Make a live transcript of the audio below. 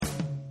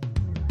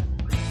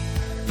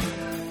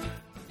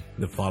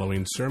The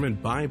following sermon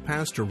by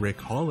Pastor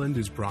Rick Holland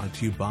is brought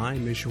to you by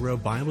Mission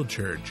Road Bible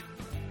Church.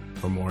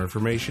 For more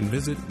information,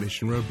 visit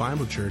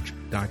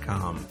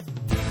missionroadbiblechurch.com.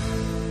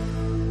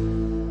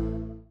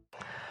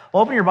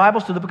 Open your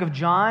Bibles to the book of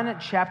John,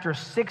 chapter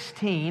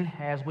 16,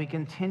 as we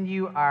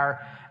continue our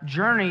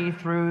journey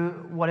through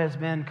what has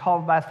been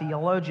called by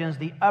theologians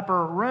the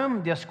upper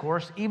room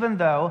discourse, even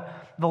though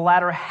the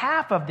latter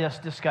half of this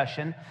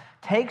discussion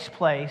takes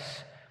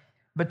place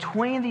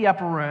between the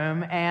upper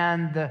room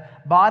and the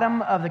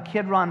bottom of the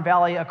Kidron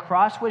Valley,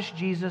 across which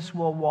Jesus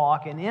will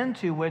walk and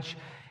into which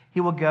he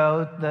will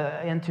go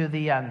into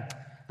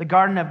the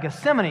Garden of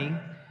Gethsemane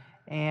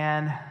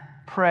and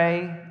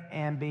pray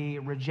and be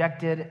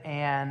rejected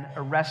and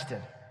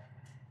arrested.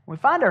 We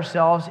find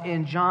ourselves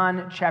in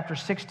John chapter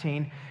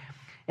 16,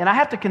 and I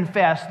have to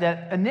confess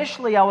that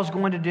initially I was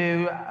going to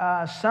do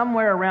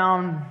somewhere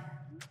around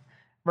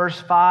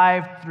verse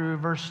 5 through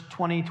verse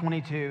 20,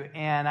 22,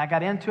 and I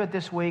got into it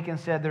this week and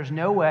said there's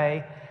no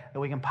way that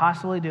we can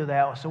possibly do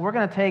that. So we're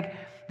going to take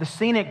the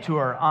scenic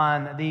tour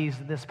on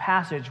this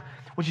passage,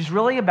 which is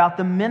really about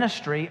the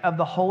ministry of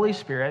the Holy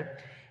Spirit.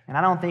 And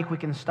I don't think we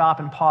can stop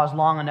and pause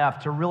long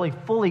enough to really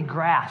fully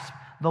grasp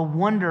the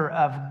wonder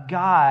of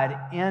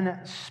God in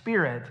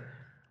spirit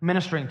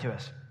ministering to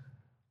us.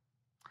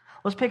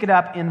 Let's pick it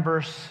up in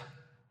verse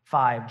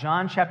 5.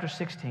 John chapter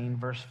 16,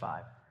 verse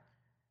 5.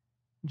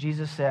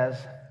 Jesus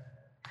says,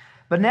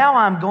 "But now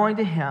I'm going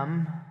to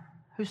him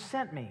who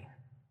sent me.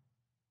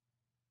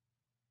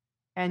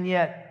 And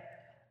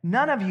yet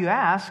none of you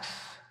asks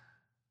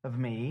of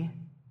me,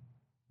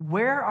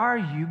 'Where are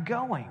you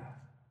going?'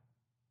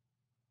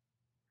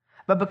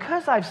 But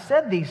because I've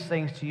said these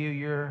things to you,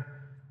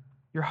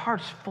 your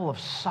heart's full of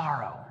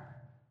sorrow.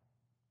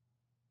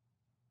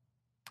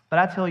 But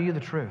I tell you the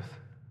truth.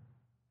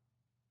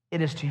 It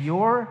is to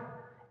your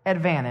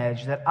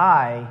advantage that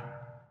I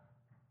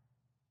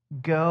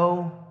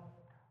go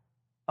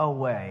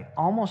away."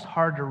 Almost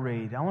hard to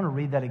read. I want to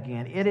read that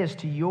again. It is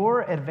to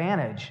your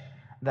advantage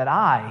that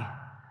I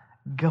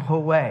go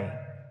away.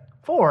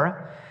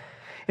 For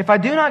if I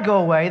do not go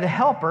away, the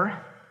Helper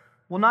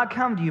will not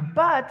come to you.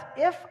 But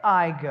if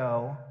I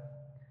go,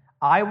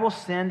 I will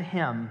send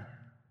him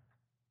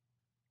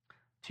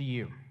to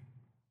you.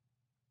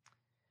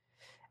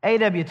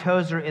 A.W.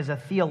 Tozer is a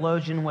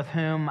theologian with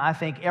whom I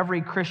think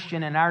every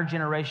Christian in our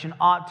generation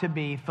ought to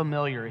be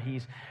familiar.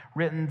 He's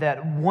written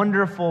that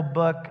wonderful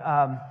book,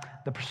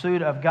 The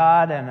Pursuit of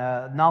God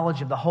and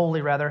Knowledge of the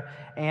Holy, rather.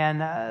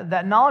 And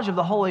that Knowledge of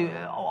the Holy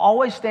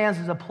always stands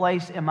as a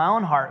place in my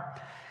own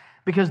heart,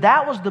 because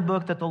that was the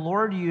book that the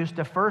Lord used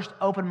to first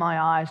open my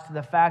eyes to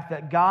the fact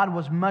that God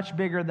was much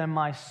bigger than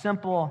my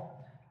simple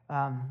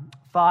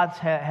thoughts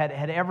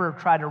had ever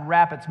tried to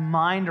wrap its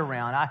mind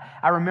around.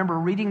 I remember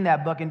reading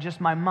that book and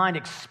just my mind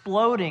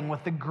exploding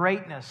with the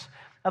greatness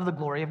of the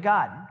glory of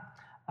God.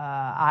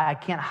 I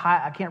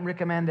can't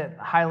recommend it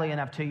highly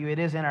enough to you. It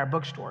is in our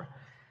bookstore.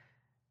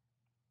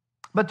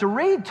 But to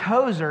read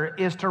Tozer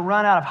is to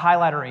run out of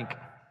highlighter ink.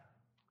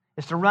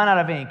 It's to run out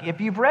of ink.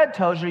 If you've read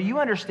Tozer, you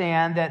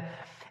understand that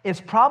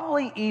it's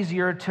probably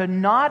easier to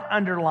not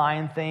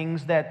underline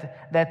things that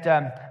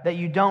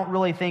you don't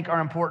really think are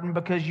important,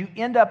 because you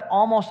end up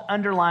almost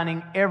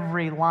underlining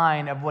every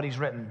line of what he's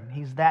written.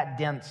 He's that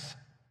dense.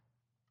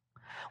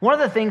 One of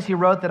the things he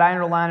wrote that I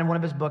underlined in one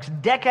of his books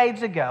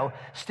decades ago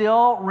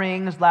still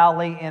rings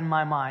loudly in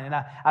my mind. And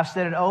I've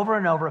said it over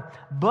and over.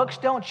 Books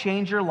don't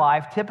change your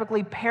life.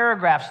 Typically,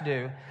 paragraphs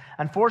do.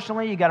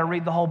 Unfortunately, you got to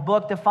read the whole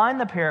book to find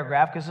the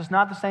paragraph, because it's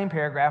not the same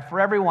paragraph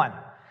for everyone.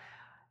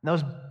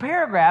 Those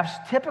paragraphs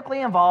typically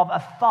involve a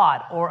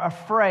thought or a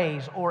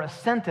phrase or a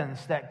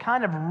sentence that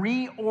kind of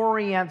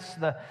reorients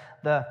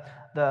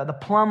the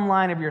plumb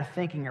line of your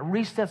thinking. It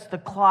resets the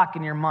clock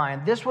in your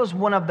mind. This was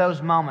one of those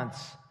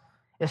moments.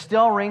 It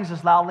still rings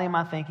as loudly in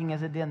my thinking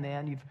as it did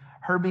then. You've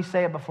heard me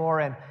say it before,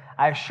 and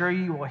I assure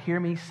you will hear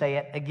me say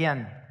it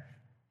again.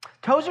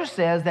 Tozer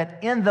says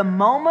that in the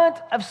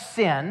moment of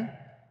sin,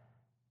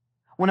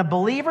 when a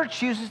believer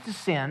chooses to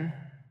sin,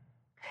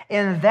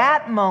 in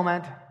that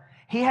moment,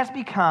 he has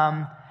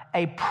become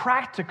a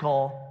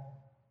practical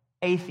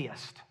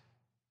atheist.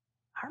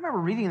 I remember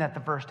reading that the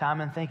first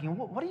time and thinking,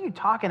 what are you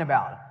talking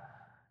about,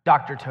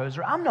 Dr.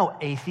 Tozer? I'm no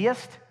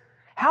atheist.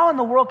 How in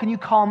the world can you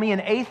call me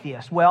an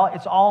atheist? Well,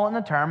 it's all in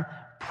the term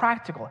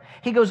practical.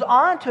 He goes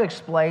on to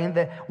explain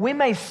that we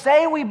may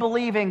say we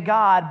believe in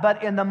God,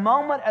 but in the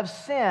moment of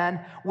sin,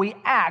 we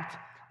act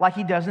like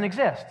he doesn't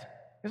exist.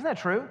 Isn't that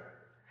true?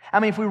 I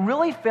mean, if we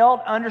really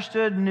felt,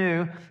 understood,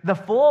 knew the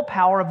full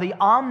power of the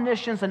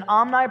omniscience and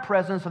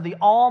omnipresence of the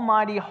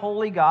almighty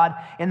holy God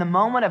in the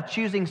moment of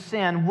choosing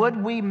sin, would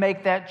we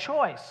make that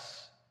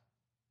choice?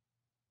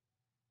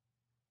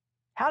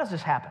 How does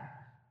this happen?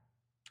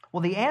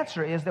 Well, the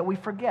answer is that we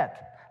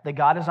forget that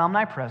God is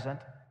omnipresent.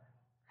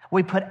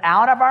 We put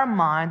out of our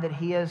mind that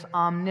he is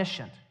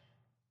omniscient.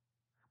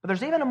 But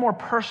there's even a more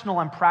personal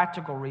and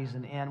practical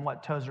reason in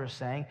what Tozer is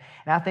saying,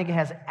 and I think it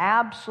has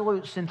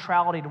absolute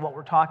centrality to what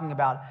we're talking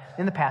about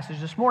in the passage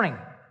this morning.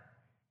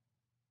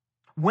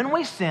 When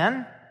we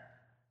sin,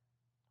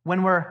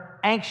 when we're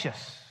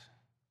anxious,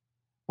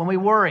 when we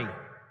worry,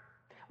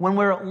 when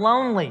we're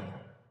lonely,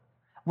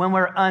 when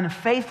we're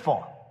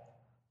unfaithful,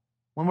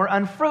 when we're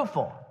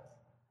unfruitful,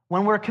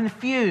 when we're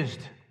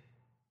confused,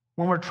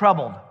 when we're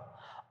troubled.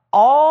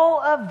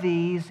 All of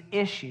these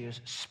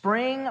issues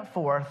spring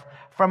forth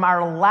from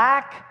our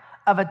lack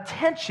of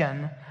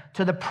attention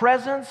to the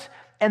presence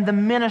and the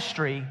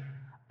ministry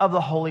of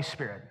the Holy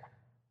Spirit.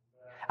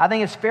 I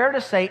think it's fair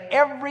to say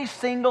every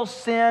single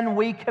sin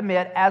we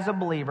commit as a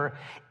believer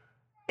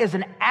is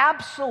an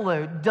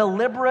absolute,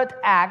 deliberate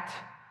act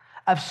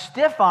of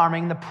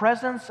stiff-arming the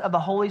presence of the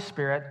Holy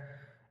Spirit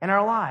in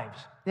our lives.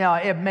 Now,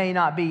 it may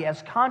not be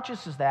as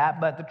conscious as that,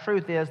 but the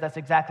truth is that's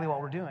exactly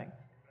what we're doing.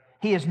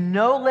 He is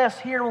no less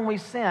here when we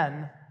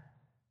sin.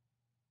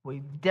 We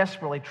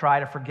desperately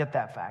try to forget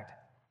that fact.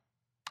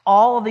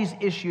 All of these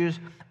issues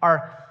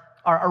are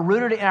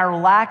rooted in our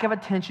lack of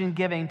attention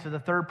giving to the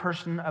third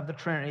person of the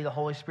Trinity, the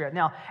Holy Spirit.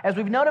 Now, as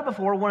we've noted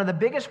before, one of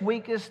the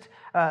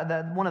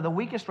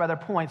weakest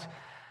points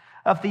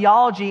of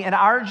theology in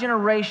our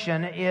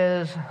generation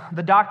is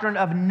the doctrine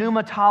of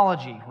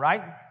pneumatology,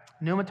 right?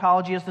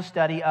 Pneumatology is the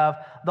study of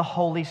the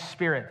Holy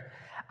Spirit.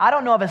 I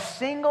don't know of a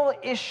single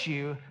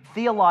issue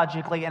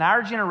theologically in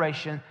our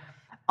generation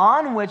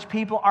on which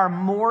people are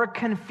more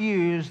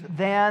confused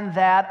than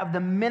that of the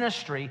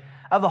ministry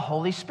of the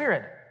Holy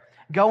Spirit.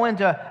 Go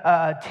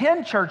into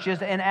 10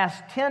 churches and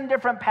ask 10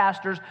 different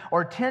pastors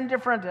or 10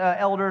 different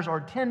elders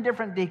or 10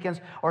 different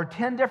deacons or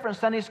 10 different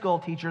Sunday school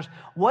teachers,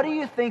 what do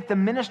you think the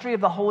ministry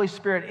of the Holy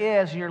Spirit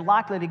is? You're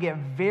likely to get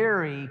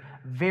very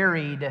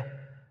varied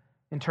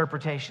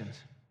interpretations.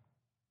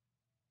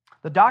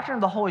 The doctrine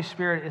of the Holy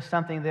Spirit is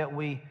something that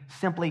we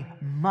simply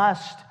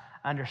must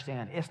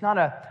understand. It's not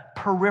a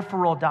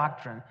peripheral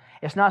doctrine.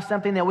 It's not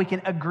something that we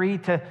can agree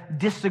to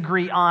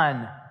disagree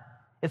on.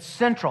 It's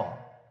central.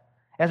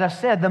 As I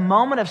said, the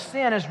moment of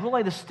sin is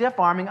really the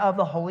stiff-arming of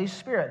the Holy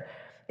Spirit.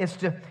 It's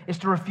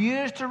to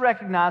refuse to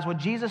recognize what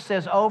Jesus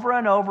says over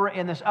and over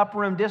in this upper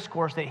room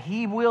discourse, that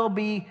He will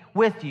be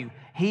with you.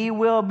 He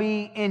will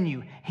be in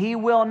you. He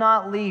will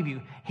not leave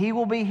you. He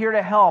will be here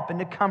to help and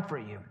to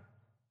comfort you.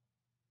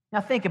 Now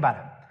think about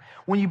it.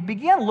 When you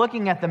begin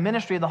looking at the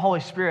ministry of the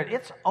Holy Spirit,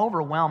 it's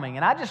overwhelming.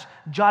 And I just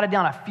jotted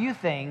down a few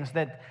things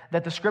that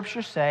the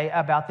Scriptures say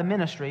about the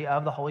ministry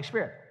of the Holy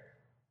Spirit.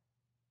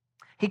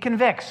 He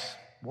convicts.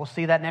 We'll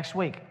see that next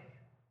week.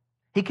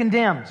 He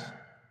condemns.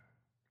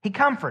 He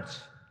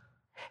comforts.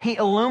 He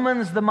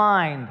illumines the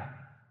mind.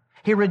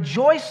 He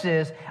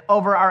rejoices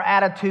over our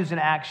attitudes and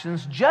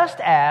actions, just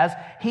as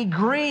He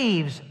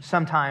grieves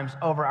sometimes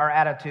over our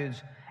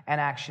attitudes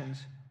and actions.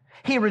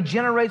 He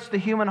regenerates the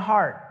human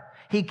heart.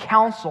 He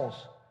counsels.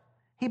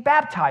 He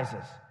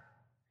baptizes.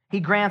 He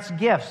grants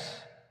gifts.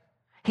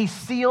 He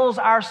seals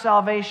our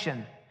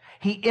salvation.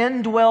 He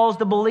indwells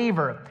the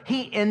believer.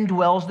 He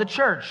indwells the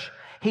church.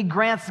 He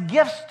grants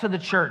gifts to the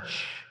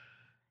church.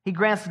 He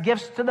grants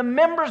gifts to the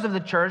members of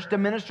the church to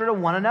minister to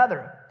one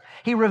another.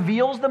 He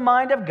reveals the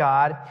mind of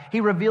God.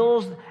 He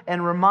reveals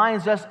and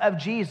reminds us of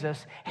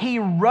Jesus. He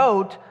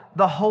wrote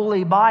the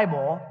Holy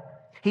Bible.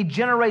 He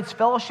generates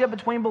fellowship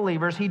between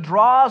believers. He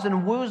draws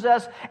and woos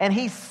us, and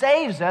He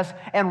saves us.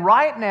 And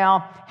right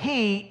now,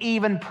 He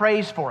even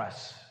prays for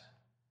us.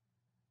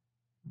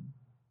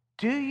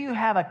 Do you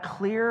have a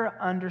clear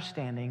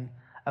understanding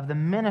of the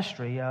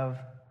ministry of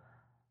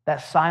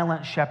that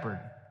silent shepherd,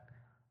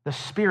 the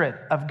Spirit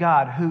of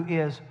God who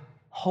is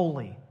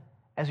holy?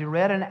 As we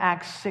read in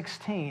Acts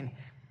 16,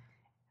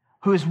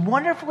 who is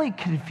wonderfully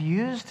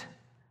confused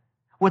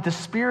with the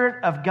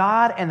Spirit of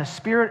God and the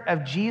Spirit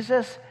of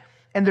Jesus,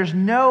 and there's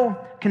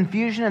no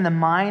confusion in the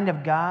mind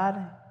of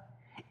God.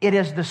 It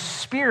is the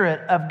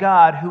Spirit of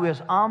God who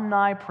is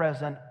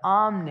omnipresent,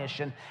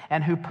 omniscient,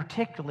 and who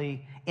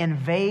particularly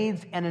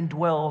invades and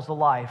indwells the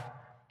life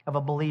of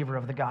a believer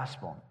of the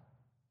gospel.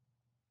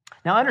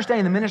 Now,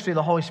 understanding the ministry of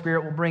the Holy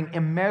Spirit will bring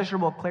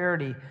immeasurable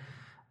clarity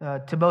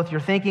to both your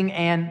thinking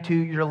and to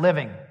your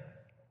living.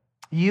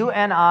 You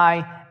and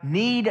I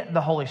need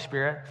the Holy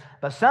Spirit,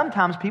 but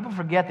sometimes people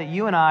forget that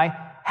you and I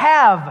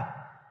have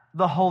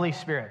the Holy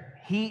Spirit.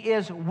 He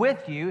is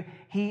with you.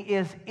 He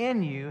is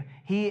in you.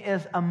 He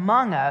is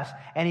among us,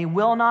 and He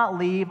will not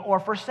leave or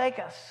forsake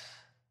us.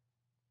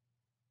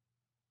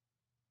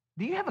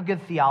 Do you have a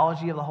good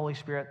theology of the Holy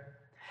Spirit?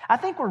 I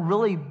think we're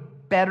really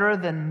better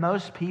than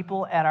most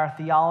people at our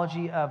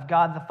theology of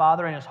God the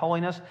Father and His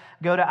holiness.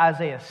 Go to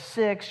Isaiah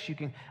 6. You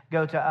can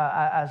go to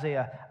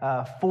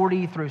Isaiah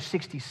 40 through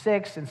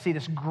 66 and see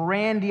this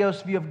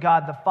grandiose view of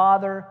God the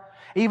Father.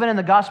 Even in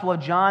the Gospel of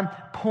John,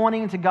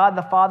 pointing to God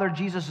the Father,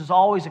 Jesus is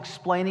always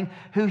explaining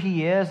who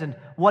He is and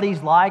what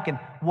He's like and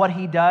what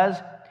He does.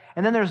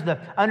 And then there's the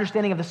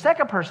understanding of the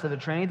second person of the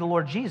Trinity, the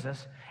Lord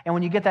Jesus. And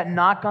when you get that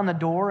knock on the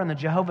door and the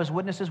Jehovah's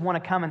Witnesses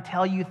want to come and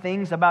tell you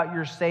things about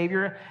your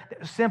Savior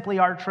that simply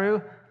are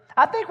true,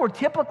 I think we're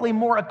typically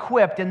more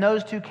equipped in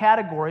those two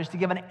categories to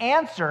give an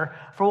answer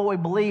for what we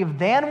believe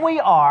than we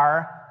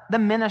are the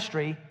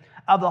ministry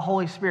of the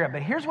Holy Spirit.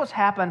 But here's what's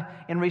happened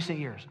in recent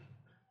years.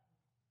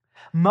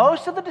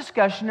 Most of the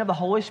discussion of the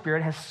Holy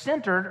Spirit has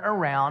centered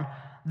around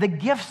the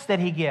gifts that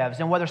he gives,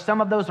 and whether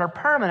some of those are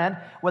permanent,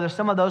 whether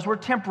some of those were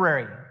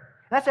temporary.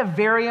 That's a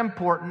very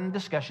important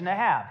discussion to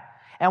have.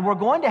 And we're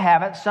going to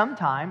have it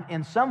sometime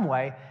in some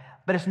way,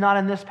 but it's not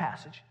in this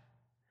passage.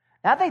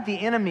 Now, I think the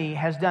enemy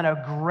has done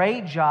a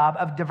great job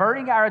of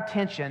diverting our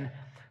attention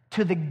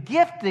to the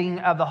gifting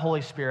of the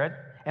Holy Spirit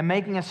and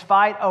making us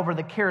fight over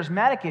the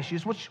charismatic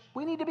issues, which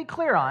we need to be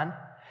clear on.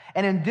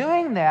 And in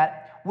doing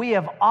that, we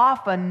have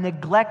often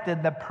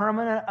neglected the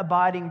permanent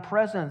abiding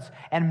presence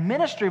and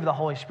ministry of the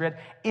Holy Spirit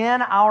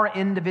in our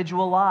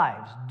individual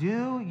lives.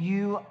 Do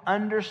you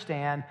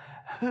understand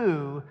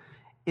who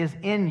is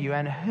in you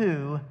and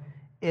who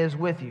is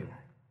with you?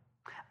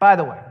 By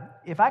the way,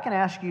 if I can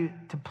ask you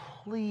to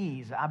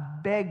please, I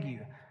beg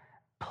you,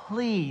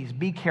 please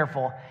be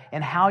careful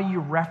in how you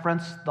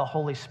reference the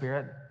Holy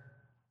Spirit.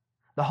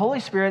 The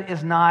Holy Spirit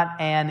is not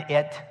an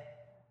it.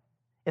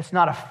 It's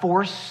not a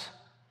force.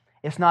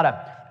 It's not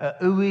a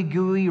ooey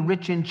gooey,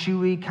 rich and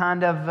chewy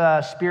kind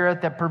of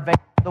spirit that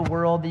pervades the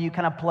world that you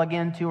kind of plug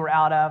into or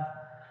out of.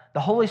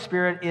 The Holy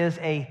Spirit is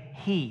a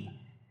He.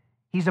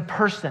 He's a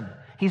person.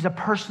 He's a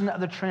person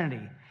of the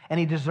Trinity. And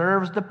He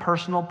deserves the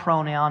personal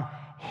pronoun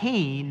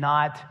He,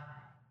 not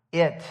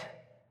it.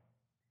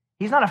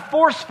 He's not a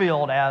force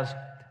field, as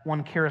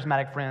one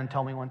charismatic friend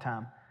told me one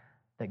time.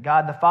 That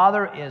God the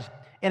Father is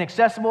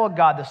inaccessible,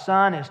 God the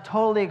Son is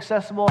totally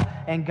accessible,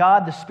 and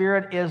God the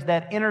Spirit is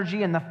that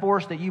energy and the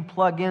force that you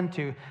plug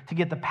into to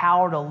get the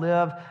power to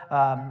live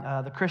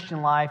the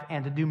Christian life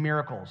and to do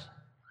miracles.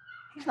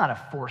 He's not a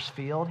force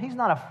field. He's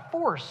not a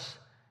force.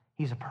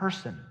 He's a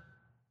person.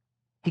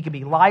 He can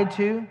be lied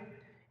to.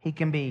 He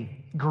can be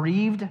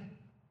grieved.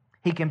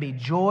 He can be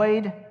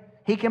joyed.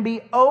 He can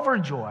be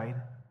overjoyed.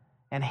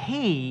 And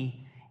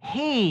He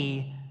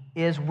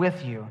is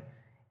with you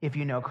if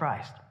you know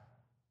Christ.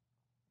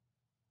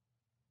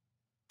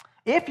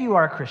 If you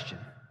are a Christian,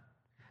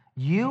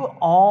 you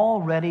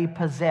already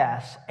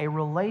possess a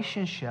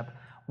relationship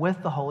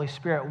with the Holy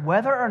Spirit,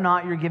 whether or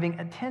not you're giving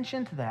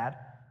attention to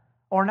that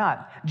or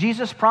not.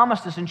 Jesus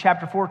promised us in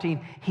chapter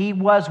 14, He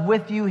was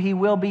with you, He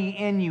will be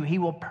in you, He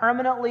will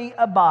permanently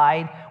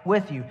abide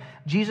with you.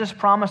 Jesus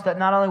promised that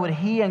not only would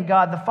He and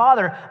God the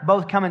Father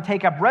both come and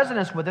take up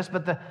residence with us,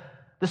 but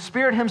the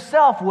Spirit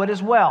Himself would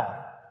as well.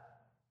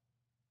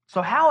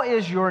 So how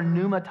is your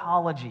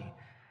pneumatology?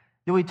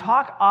 Do we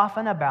talk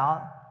often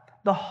about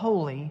the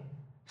Holy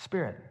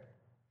Spirit?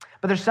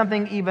 But there's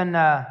something even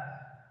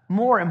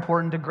more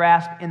important to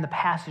grasp in the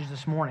passage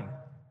this morning.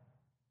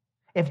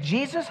 If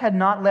Jesus had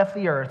not left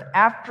the earth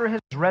after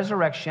His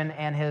resurrection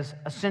and His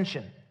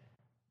ascension,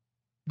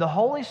 the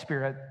Holy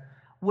Spirit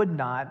would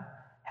not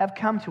have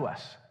come to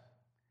us.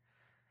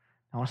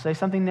 I want to say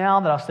something now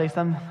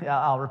that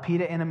I'll repeat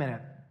it in a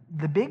minute.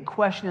 The big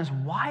question is,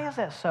 why is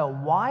that so?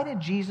 Why did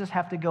Jesus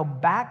have to go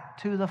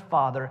back to the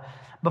Father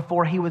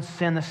before He would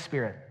send the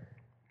Spirit?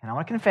 And I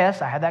want to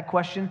confess, I had that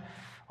question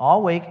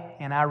all week,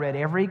 and I read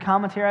every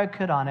commentary I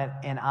could on it,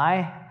 and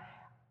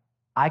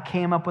I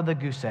came up with a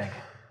goose egg.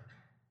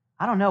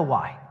 I don't know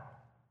why.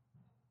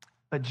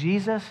 But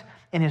Jesus,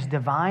 in His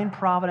divine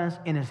providence,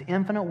 in His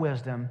infinite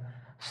wisdom,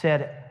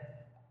 said,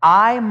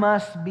 I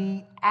must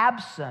be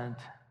absent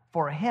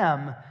for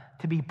Him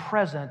to be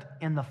present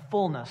in the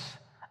fullness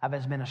of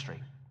His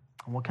ministry.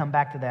 And we'll come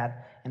back to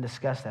that and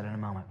discuss that in a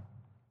moment.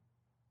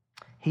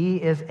 He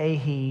is a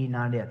He,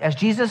 not an it. As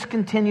Jesus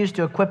continues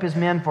to equip His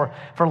men for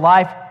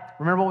life,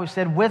 remember what we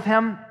said, with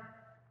Him,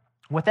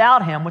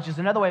 without Him, which is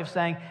another way of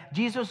saying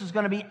Jesus is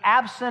going to be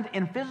absent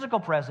in physical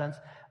presence,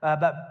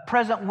 but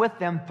present with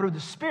them through the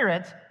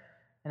Spirit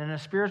and in a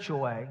spiritual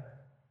way.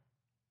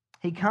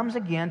 He comes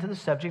again to the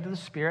subject of the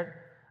Spirit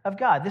of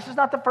God. This is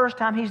not the first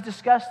time He's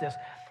discussed this.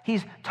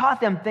 He's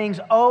taught them things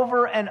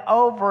over and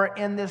over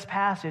in this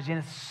passage, and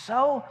it's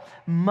so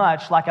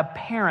much like a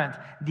parent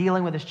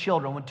dealing with his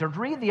children. When to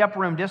read the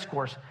Upper Room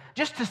Discourse,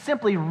 just to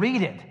simply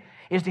read it,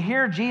 is to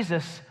hear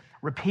Jesus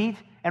repeat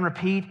and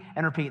repeat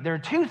and repeat. There are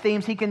two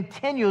themes He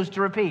continues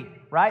to repeat,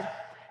 right?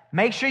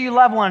 Make sure you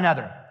love one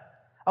another.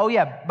 Oh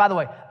yeah, by the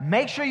way,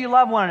 make sure you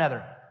love one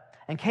another.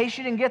 In case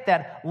you didn't get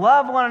that,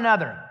 love one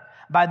another.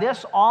 By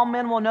this, all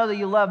men will know that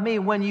you love me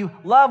when you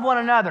love one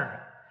another.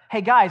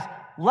 Hey guys,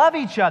 love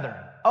each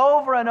other.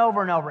 Over and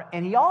over and over.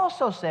 And He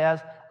also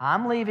says,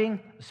 I'm leaving,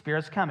 the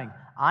Spirit's coming.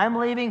 I'm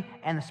leaving,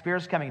 and the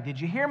Spirit's coming. Did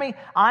you hear me?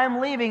 I'm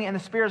leaving, and the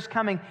Spirit's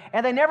coming.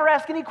 And they never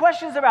ask any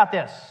questions about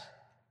this.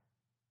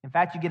 In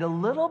fact, you get a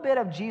little bit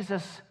of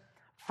Jesus'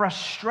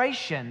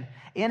 frustration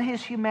in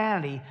His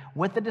humanity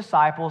with the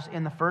disciples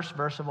in the first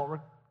verse of what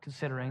we're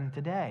considering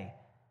today.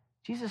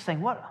 Jesus is saying,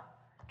 what?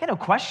 Get no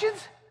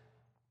questions?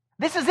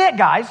 This is it,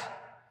 guys.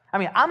 I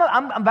mean,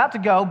 I'm about to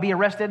go be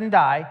arrested and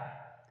die,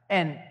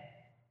 and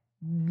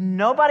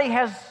nobody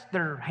has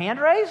their hand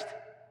raised?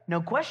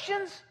 No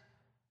questions?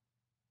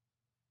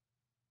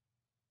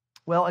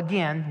 Well,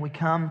 again, we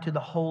come to the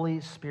Holy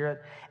Spirit,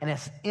 and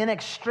it's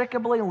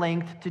inextricably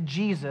linked to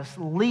Jesus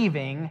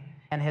leaving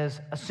and His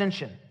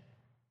ascension.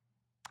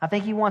 I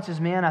think he wants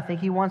his men, I think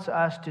he wants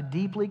us to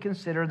deeply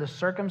consider the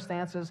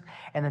circumstances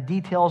and the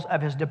details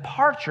of his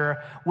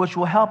departure, which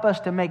will help us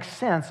to make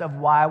sense of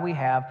why we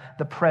have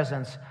the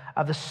presence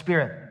of the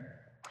Spirit.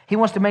 He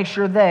wants to make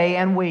sure they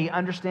and we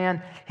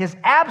understand his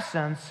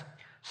absence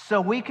so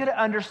we could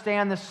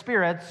understand the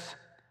Spirit's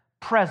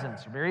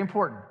presence. Very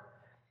important.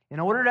 In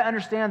order to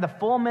understand the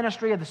full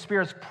ministry of the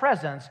Spirit's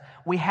presence,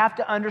 we have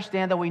to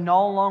understand that we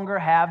no longer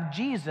have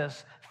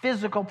Jesus'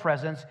 physical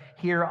presence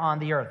here on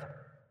the earth.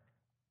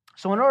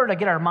 So in order to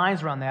get our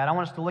minds around that, I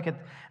want us to look at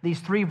these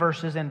 3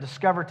 verses and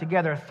discover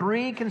together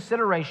 3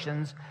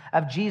 considerations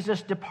of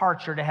Jesus'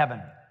 departure to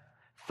heaven.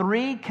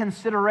 3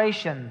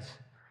 considerations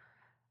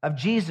of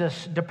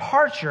Jesus'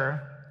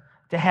 departure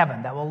to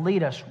heaven that will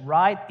lead us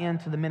right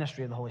into the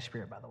ministry of the Holy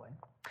Spirit, by the way.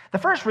 The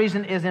first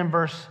reason is in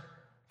verse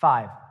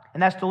 5,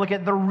 and that's to look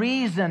at the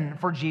reason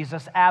for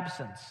Jesus'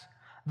 absence.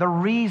 The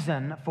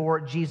reason for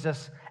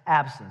Jesus'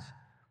 absence.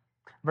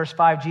 Verse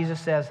 5, Jesus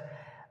says,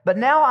 "But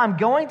now I'm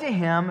going to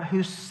him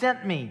who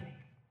sent me,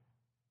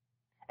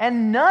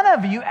 and none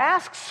of you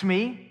asks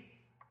me,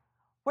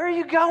 'Where are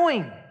you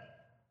going?'"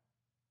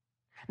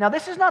 Now,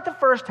 this is not the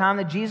first time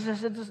that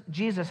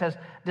Jesus has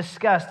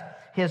discussed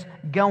his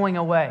going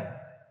away.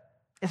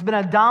 It's been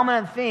a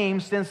dominant theme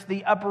since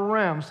the upper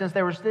room, since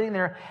they were sitting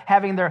there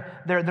having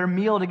their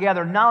meal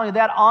together. Not only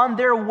that, on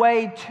their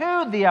way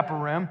to the upper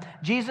room,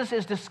 Jesus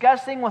is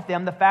discussing with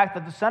them the fact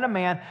that the Son of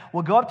Man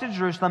will go up to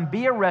Jerusalem,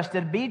 be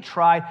arrested, be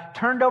tried,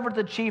 turned over to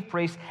the chief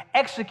priests,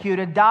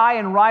 executed, die,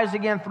 and rise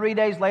again 3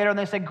 days later. And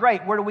they say,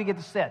 "Great, where do we get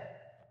to sit?"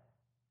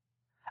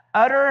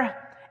 Utter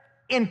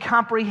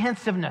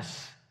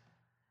incomprehensiveness.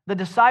 The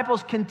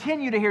disciples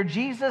continue to hear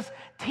Jesus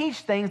teach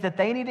things that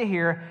they need to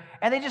hear,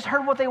 and they just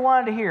heard what they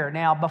wanted to hear.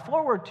 Now,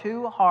 before we're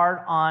too hard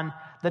on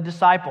the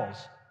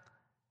disciples,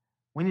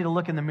 we need to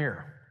look in the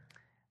mirror,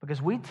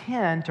 because we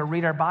tend to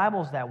read our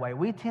Bibles that way.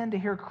 We tend to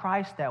hear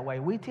Christ that way.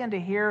 We tend to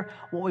hear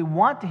what we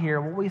want to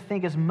hear, what we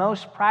think is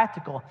most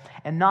practical,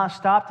 and not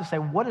stop to say,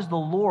 what is the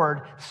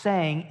Lord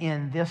saying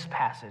in this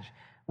passage?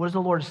 What is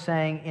the Lord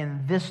saying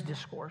in this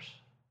discourse?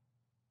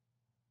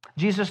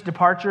 Jesus'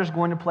 departure is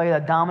going to play a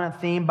dominant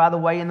theme, by the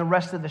way, in the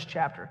rest of this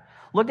chapter.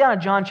 Look down at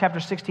John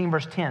chapter 16,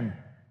 verse 10.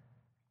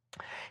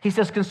 He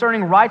says,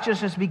 "Concerning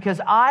righteousness,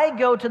 because I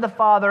go to the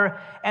Father,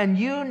 and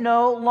you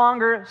no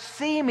longer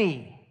see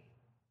me."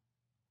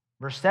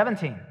 Verse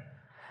 17.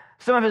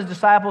 Some of his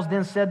disciples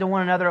then said to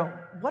one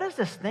another, "What is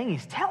this thing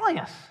he's telling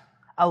us?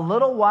 A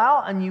little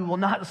while, and you will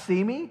not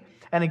see me,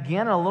 and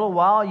again in a little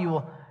while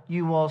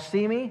you will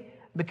see me,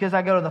 because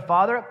I go to the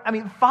Father." I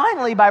mean,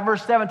 finally, by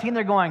verse 17,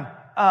 they're going,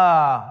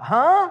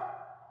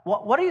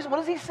 What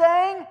is he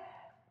saying?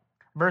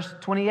 Verse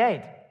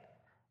 28.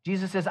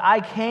 Jesus says,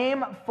 "I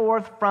came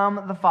forth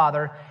from the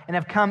Father and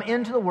have come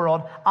into the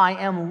world. I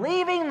am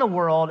leaving the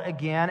world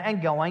again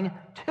and going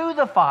to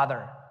the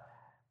Father."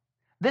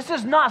 This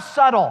is not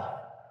subtle.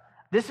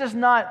 This is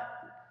not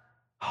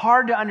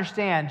hard to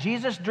understand.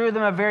 Jesus drew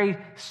them a very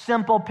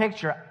simple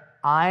picture.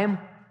 I'm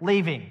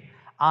leaving.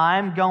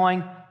 I'm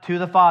going to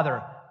the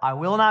Father. I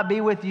will not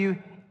be with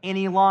you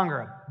any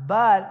longer,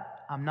 but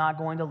I'm not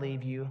going to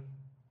leave you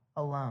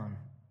alone.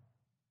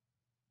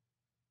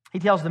 He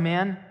tells the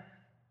men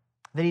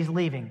that he's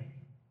leaving.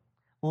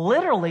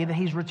 Literally, that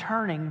he's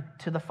returning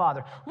to the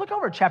Father. Look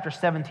over at chapter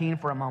 17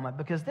 for a moment,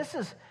 because this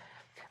is,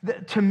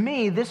 to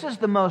me, this is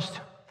the most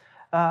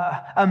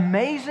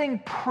amazing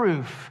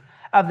proof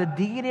of the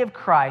deity of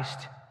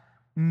Christ,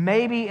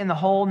 maybe in the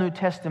whole New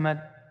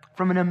Testament,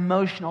 from an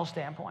emotional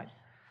standpoint.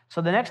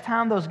 So the next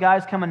time those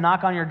guys come and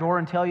knock on your door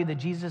and tell you that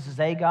Jesus is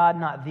a God,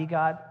 not the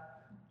God,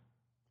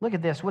 look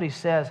at this, what he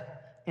says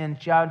in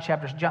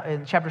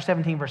chapter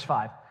 17, verse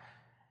 5.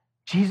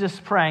 Jesus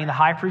praying, the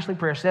high priestly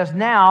prayer, says,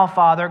 "Now,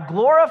 Father,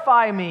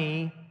 glorify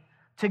me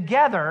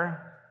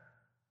together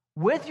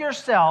with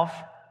yourself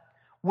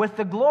with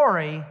the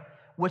glory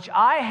which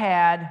I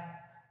had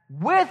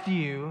with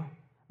you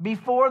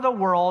before the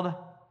world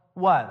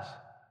was."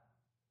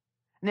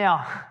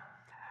 Now,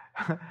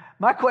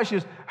 my question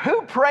is,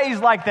 who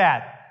prays like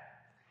that?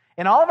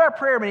 In all of our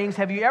prayer meetings,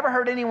 have you ever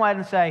heard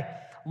anyone say,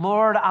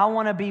 "Lord, I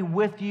want to be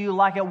with you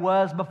like it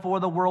was before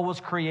the world was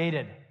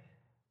created"?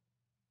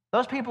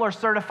 Those people are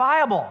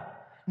certifiable.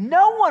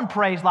 No one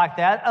prays like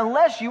that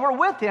unless you were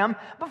with him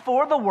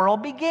before the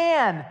world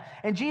began.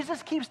 And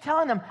Jesus keeps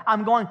telling them,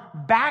 "I'm going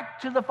back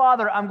to the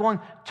Father. I'm going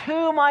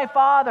to my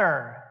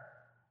Father,"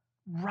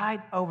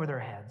 right over their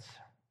heads.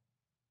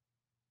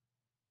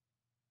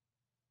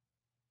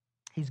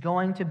 He's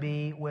going to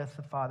be with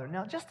the Father.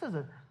 Now, just as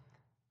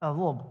a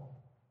little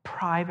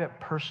private,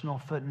 personal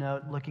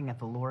footnote looking at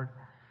the Lord,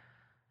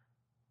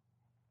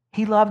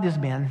 he loved his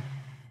men.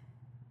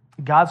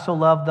 God so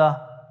loved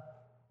the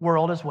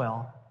world as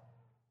well.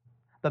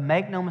 But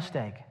make no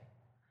mistake,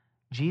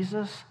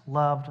 Jesus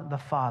loved the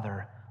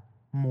Father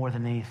more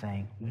than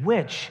anything,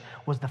 which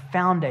was the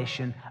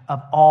foundation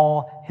of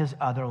all his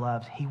other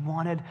loves. He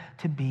wanted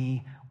to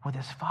be with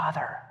his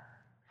Father.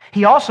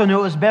 He also knew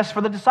it was best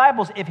for the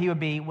disciples if he would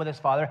be with his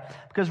Father,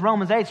 because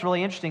Romans 8 is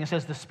really interesting. It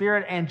says the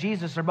Spirit and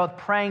Jesus are both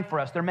praying for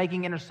us. They're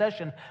making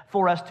intercession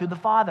for us to the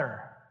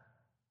Father.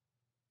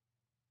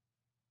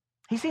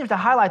 He seems to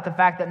highlight the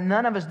fact that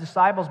none of his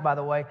disciples, by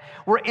the way,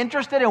 were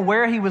interested in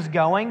where he was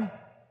going.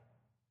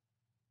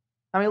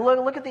 I mean,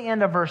 look at the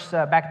end of verse,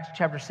 back to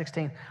chapter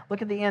 16.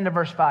 Look at the end of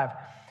verse 5.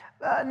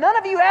 None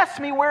of you asked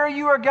me where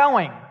you are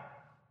going.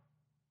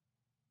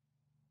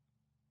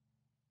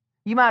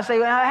 You might say,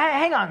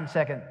 hang on a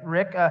second,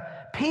 Rick.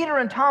 Peter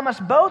and Thomas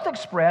both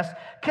expressed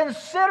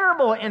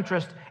considerable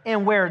interest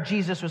in where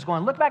Jesus was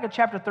going. Look back at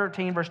chapter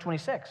 13, verse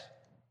 26.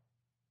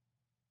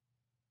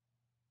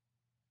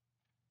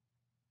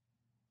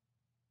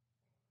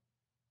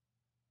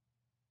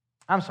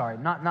 I'm sorry,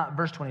 not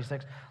verse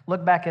 26.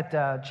 Look back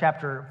at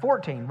chapter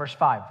 14, verse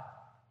 5.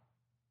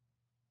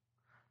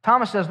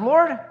 Thomas says,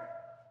 Lord,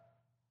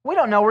 we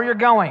don't know where you're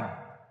going.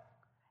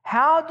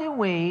 How do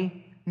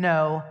we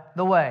know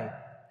the way?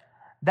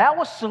 That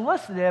was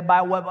solicited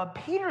by what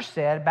Peter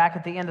said back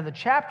at the end of the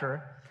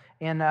chapter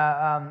in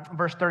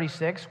verse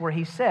 36, where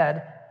he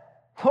said,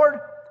 Lord,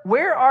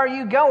 where are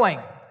you going?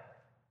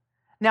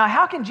 Now,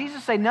 how can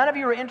Jesus say, none of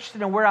you are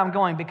interested in where I'm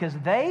going? Because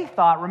they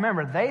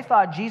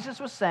thought Jesus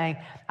was saying,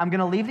 I'm going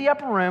to leave the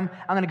upper room.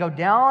 I'm going to go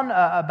down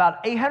about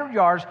 800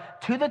 yards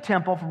to the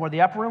temple from where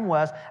the upper room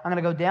was. I'm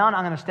going to go down.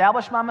 I'm going to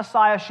establish my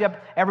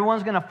messiahship.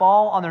 Everyone's going to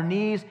fall on their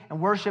knees and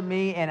worship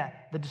me. And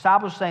the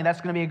disciples are saying, that's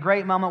going to be a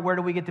great moment. Where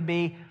do we get to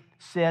be?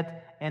 Sit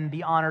and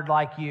be honored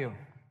like you.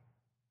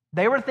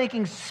 They were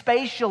thinking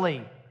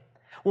spatially.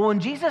 Well, when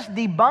Jesus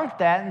debunked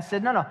that and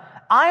said, no,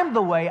 I'm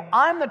the way,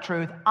 I'm the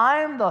truth,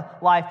 I'm the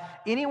life.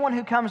 Anyone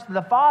who comes to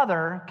the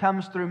Father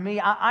comes through me.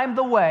 I'm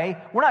the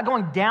way. We're not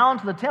going down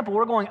to the temple.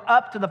 We're going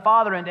up to the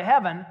Father into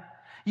heaven.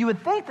 You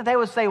would think that they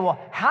would say, well,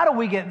 how do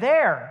we get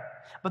there?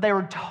 But they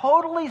were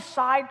totally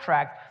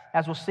sidetracked,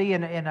 as we'll see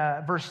in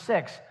verse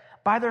 6,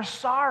 by their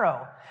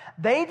sorrow.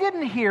 They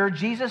didn't hear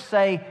Jesus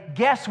say,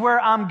 guess where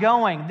I'm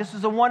going? This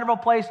is a wonderful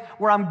place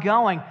where I'm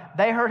going.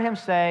 They heard him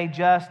say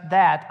just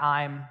that,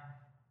 I'm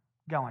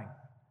going.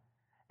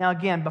 Now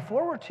again,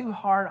 before we're too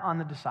hard on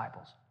the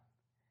disciples,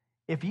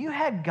 if you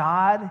had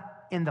God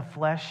in the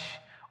flesh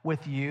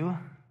with you,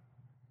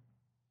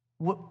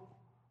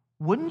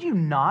 wouldn't you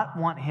not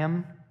want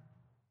him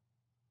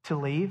to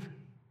leave?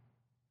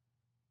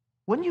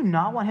 Wouldn't you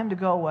not want him to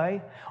go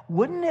away?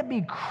 Wouldn't it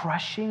be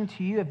crushing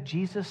to you if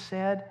Jesus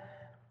said,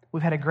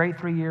 we've had a great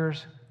 3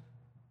 years,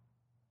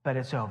 but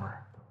it's over?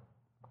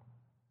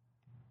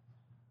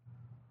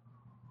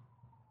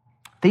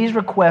 These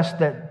requests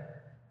that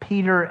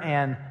Peter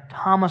and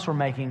Thomas were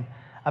making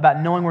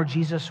about knowing where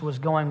Jesus was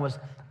going was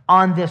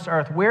on this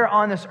earth. Where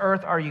on this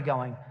earth are you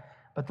going?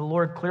 But the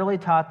Lord clearly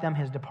taught them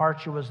his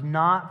departure was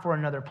not for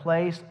another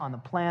place on the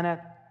planet.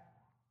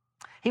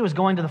 He was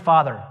going to the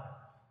Father.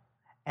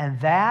 And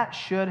that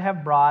should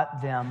have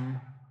brought them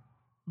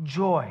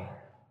joy.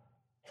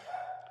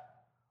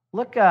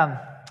 Look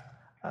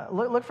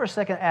for a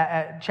second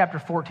at chapter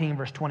 14,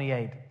 verse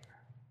 28.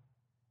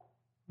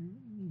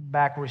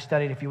 Back where we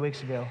studied a few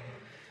weeks ago.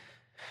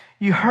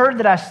 You heard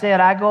that I said,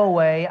 I go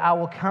away, I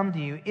will come to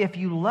you. If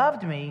you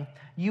loved me,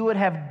 you would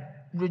have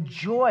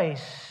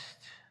rejoiced,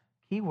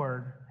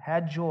 keyword,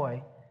 had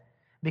joy,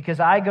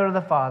 because I go to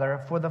the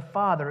Father, for the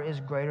Father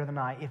is greater than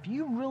I. If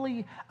you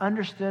really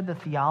understood the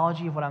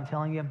theology of what I'm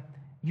telling you,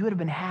 you would have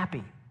been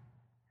happy.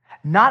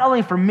 Not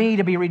only for me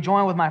to be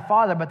rejoined with my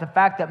Father, but the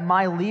fact that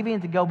my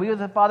leaving to go be with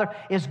the Father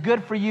is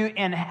good for you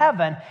in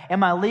heaven,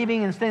 and my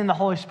leaving and sending the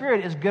Holy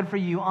Spirit is good for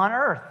you on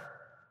earth.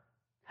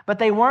 But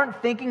they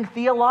weren't thinking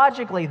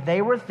theologically.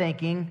 They were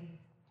thinking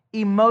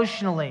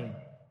emotionally.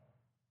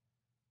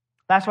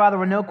 That's why there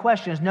were no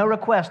questions, no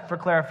request for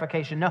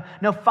clarification,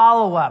 no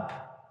follow-up.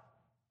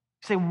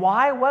 You say,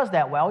 why was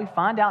that? Well, we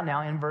find out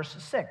now in verse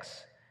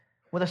 6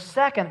 with a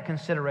second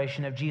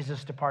consideration of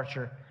Jesus'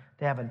 departure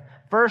to heaven.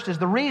 First is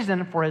the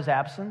reason for his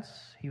absence.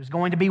 He was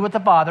going to be with the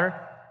Father.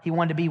 He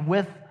wanted to be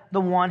with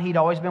the one he'd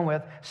always been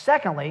with.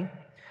 Secondly,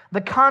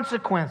 the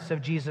consequence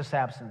of Jesus'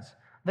 absence.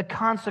 The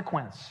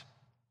consequence.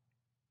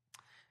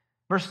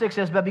 Verse 6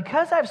 says, but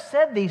because I've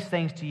said these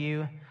things to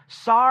you,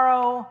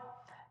 sorrow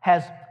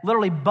has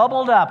literally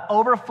bubbled up,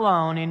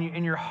 overflown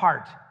in your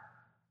heart.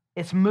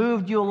 It's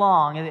moved you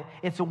along.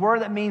 It's a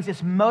word that means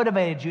it's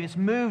motivated you, it's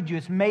moved you,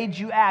 it's made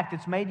you act,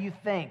 it's made you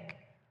think.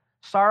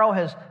 Sorrow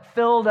has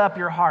filled up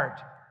your heart.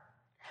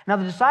 Now,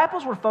 the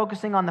disciples were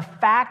focusing on the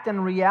fact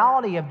and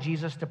reality of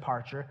Jesus'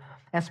 departure,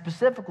 and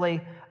specifically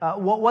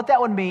what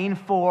that would mean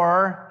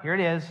for, here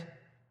it is,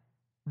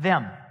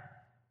 them.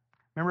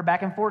 Remember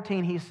back in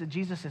 14,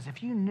 Jesus says,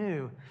 if you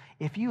knew,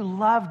 if you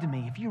loved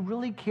me, if you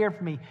really cared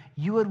for me,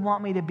 you would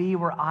want me to be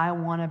where I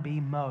want to be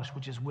most,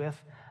 which is with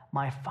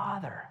my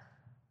Father.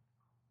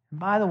 And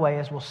by the way,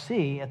 as we'll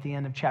see at the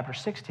end of chapter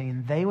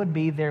 16, they would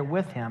be there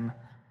with him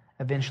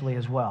eventually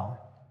as well.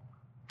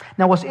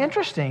 Now, what's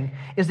interesting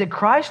is that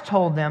Christ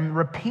told them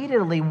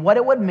repeatedly what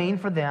it would mean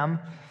for them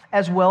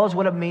as well as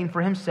what it would mean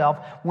for himself.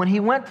 When he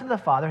went to the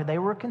Father, they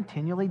were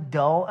continually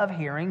dull of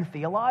hearing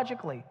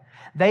theologically.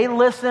 They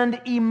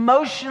listened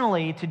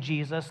emotionally to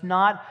Jesus,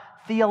 not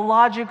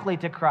theologically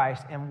to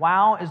Christ. And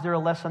wow, is there a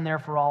lesson there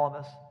for all of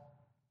us?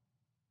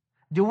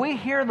 Do we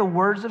hear the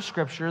words of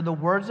Scripture, the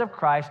words of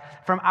Christ,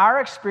 from our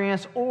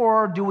experience,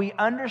 or do we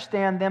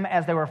understand them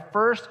as they were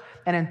first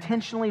and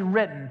intentionally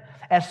written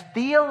as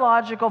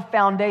theological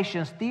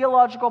foundations,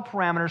 theological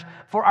parameters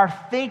for our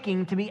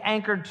thinking to be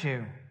anchored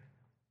to?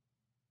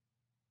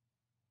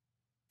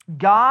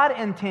 God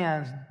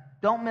intends,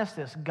 don't miss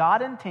this,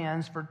 God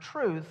intends for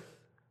truth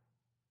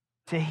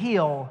to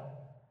heal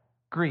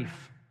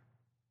grief.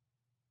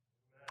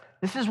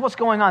 This is what's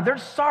going on. They're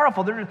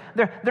sorrowful.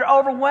 They're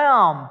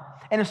overwhelmed.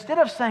 And instead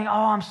of saying,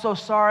 oh, I'm so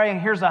sorry,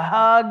 and here's a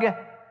hug,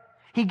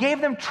 he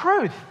gave them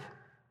truth.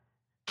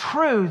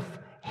 Truth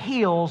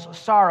heals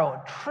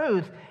sorrow.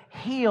 Truth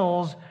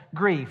heals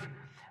grief.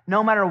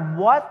 No matter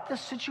what the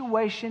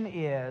situation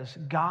is,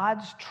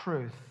 God's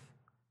truth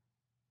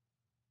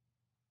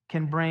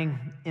can bring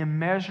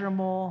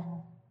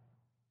immeasurable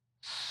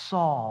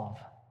salve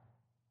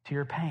to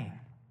your pain.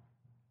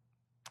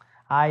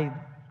 I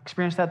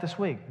experienced that this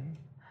week.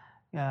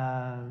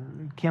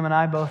 Kim and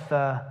I both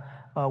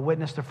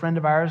witnessed a friend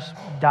of ours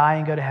die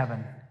and go to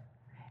heaven.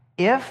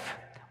 If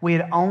we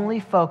had only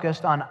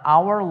focused on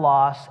our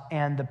loss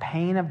and the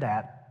pain of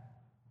that,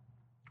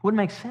 it wouldn't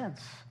make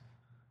sense.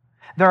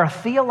 There are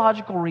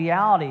theological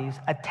realities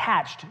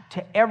attached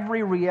to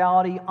every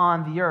reality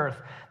on the earth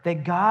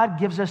that God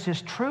gives us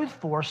His truth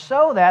for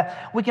so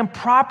that we can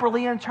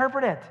properly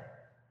interpret it.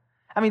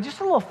 I mean, just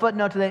a little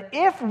footnote to that.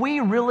 If we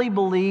really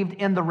believed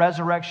in the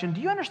resurrection,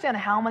 do you understand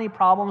how many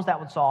problems that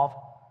would solve?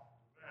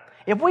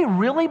 If we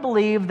really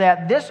believe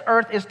that this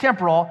earth is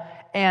temporal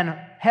and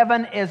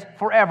heaven is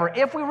forever,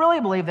 if we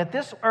really believe that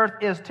this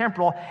earth is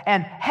temporal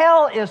and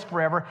hell is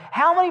forever,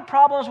 how many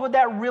problems would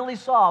that really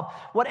solve?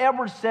 What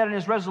Edwards said in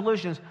his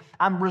resolutions,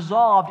 I'm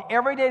resolved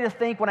every day to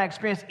think when I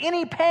experience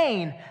any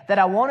pain that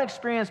I won't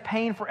experience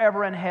pain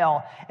forever in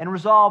hell, and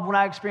resolved when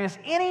I experience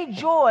any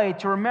joy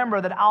to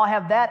remember that I'll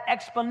have that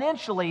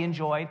exponentially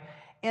enjoyed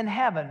in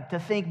heaven, to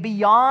think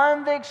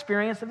beyond the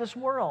experience of this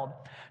world.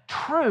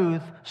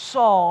 Truth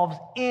solves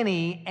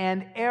any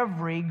and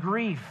every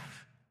grief.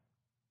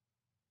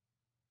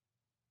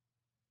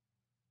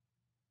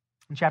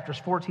 In chapters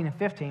 14 and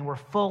 15, we're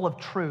full of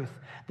truth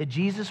that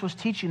Jesus was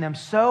teaching them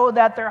so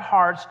that their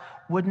hearts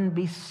wouldn't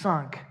be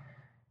sunk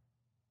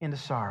into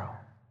sorrow.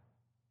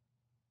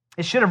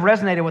 It should have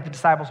resonated with the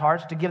disciples'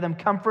 hearts to give them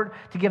comfort,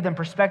 to give them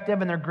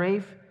perspective in their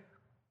grief.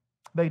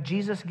 But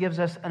Jesus gives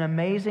us an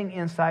amazing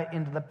insight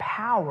into the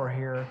power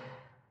here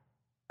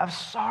of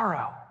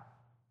sorrow.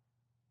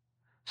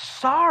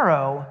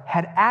 Sorrow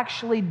had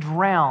actually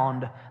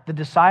drowned the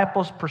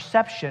disciples'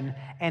 perception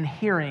and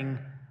hearing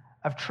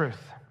of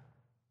truth.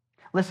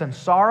 Listen,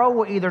 sorrow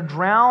will either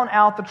drown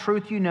out the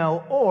truth you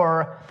know,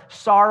 or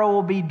sorrow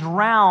will be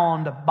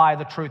drowned by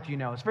the truth you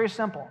know. It's very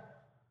simple.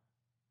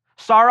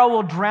 Sorrow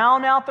will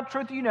drown out the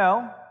truth you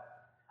know,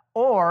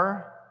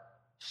 or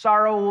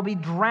sorrow will be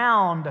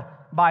drowned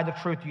by the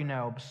truth you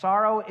know.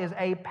 Sorrow is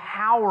a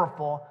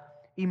powerful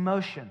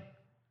emotion.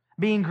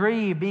 Being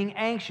grieved, being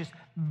anxious,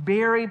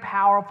 very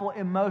powerful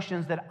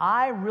emotions that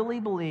I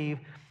really believe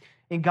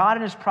in God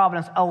and His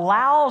providence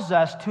allows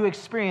us to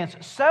experience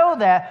so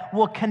that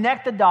we'll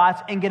connect the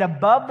dots and get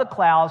above the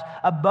clouds,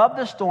 above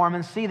the storm,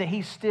 and see that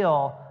He's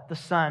still the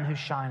sun who's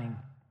shining.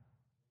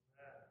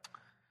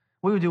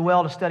 We would do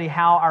well to study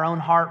how our own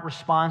heart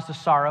responds to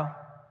sorrow.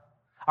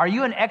 Are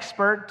you an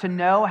expert to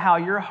know how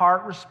your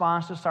heart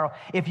responds to sorrow?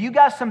 If you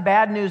got some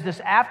bad news this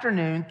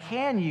afternoon, do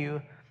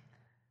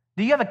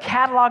you have a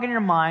catalog in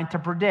your mind to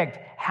predict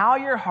how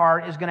your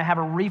heart is going to have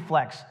a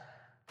reflex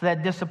to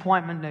that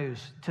disappointing news,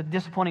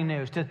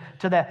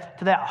 to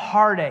that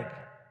heartache?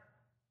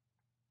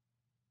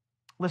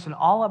 Listen,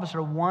 all of us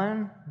are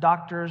one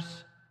doctor's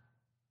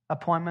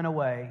appointment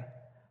away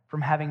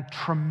from having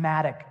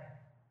traumatic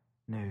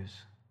news.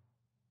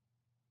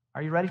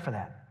 Are you ready for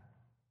that?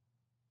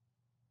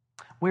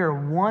 We are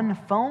one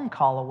phone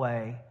call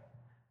away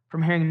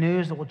from hearing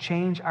news that will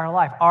change our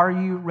life. Are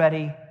you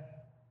ready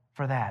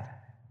for that?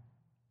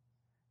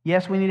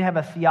 Yes, we need to have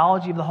a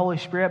theology of the Holy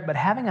Spirit, but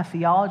having a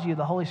theology of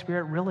the Holy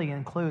Spirit really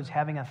includes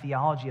having a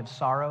theology of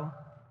sorrow.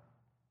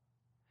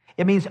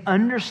 It means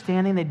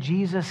understanding that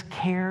Jesus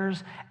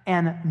cares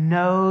and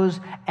knows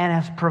and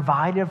has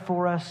provided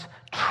for us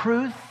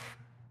truth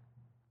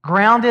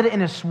grounded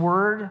in His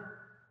Word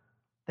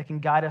that can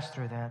guide us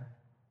through that.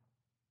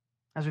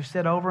 As we've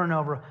said over and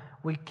over,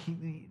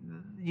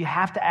 you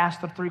have to ask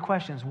the three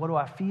questions. What do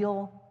I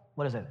feel?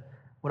 What is it?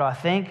 What do I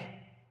think?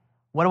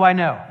 What do I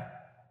know?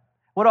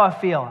 What do I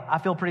feel? I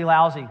feel pretty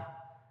lousy.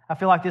 I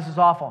feel like this is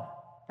awful.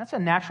 That's a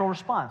natural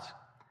response.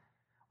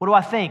 What do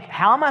I think?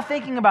 How am I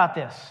thinking about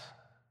this?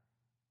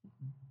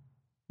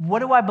 What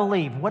do I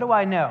believe? What do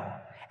I know?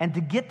 And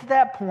to get to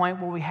that point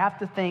where we have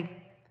to think,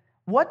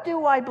 what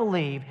do I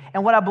believe?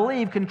 And what I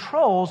believe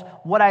controls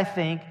what I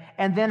think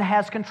and then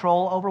has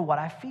control over what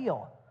I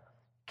feel.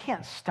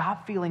 Can't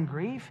stop feeling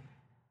grief.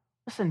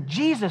 Listen,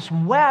 Jesus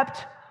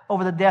wept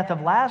over the death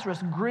of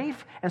Lazarus,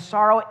 grief and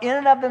sorrow in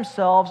and of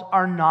themselves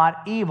are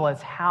not evil.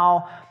 It's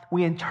how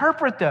we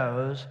interpret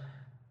those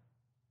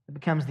that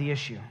becomes the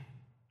issue.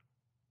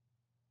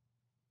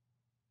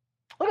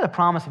 Look at the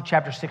promise of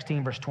chapter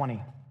 16, verse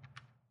 20.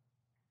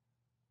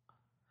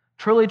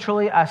 Truly,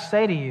 truly, I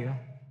say to you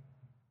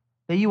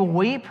that you will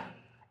weep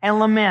and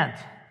lament.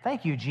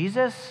 Thank you,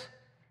 Jesus.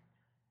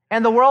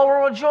 And the world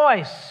will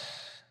rejoice.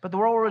 But the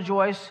world will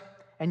rejoice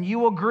and you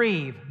will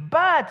grieve.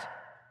 But,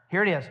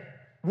 here it is,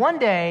 one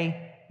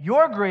day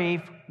your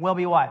grief will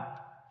be what?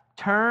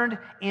 Turned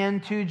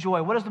into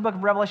joy. What does the book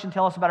of Revelation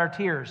tell us about our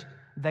tears?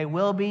 They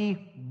will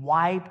be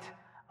wiped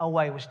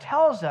away, which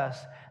tells us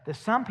that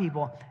some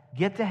people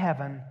get to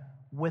heaven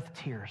with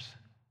tears.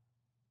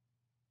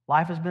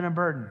 Life has been a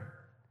burden.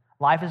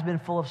 Life has been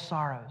full of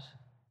sorrows,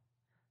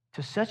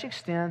 to such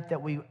extent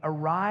that we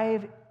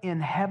arrive in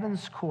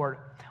heaven's court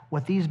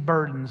with these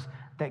burdens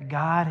that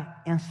God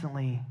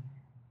instantly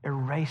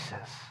erases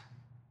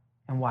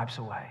and wipes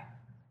away.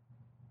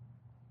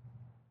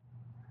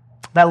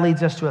 That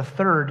leads us to a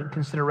third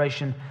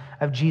consideration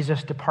of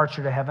Jesus'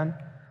 departure to heaven.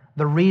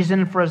 The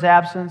reason for his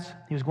absence,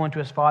 he was going to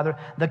his Father.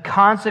 The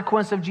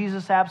consequence of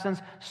Jesus' absence,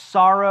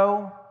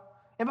 sorrow.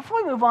 And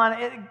before we move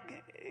on,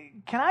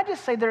 can I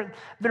just say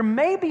there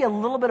may be a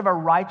little bit of a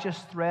righteous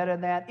thread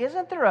in that.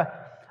 Isn't there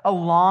a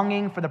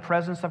longing for the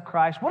presence of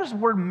Christ? What does the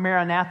word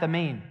Maranatha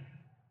mean?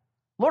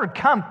 Lord,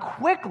 come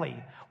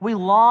quickly. We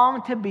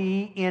long to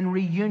be in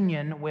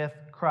reunion with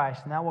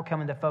Christ. And that will come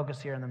into focus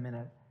here in a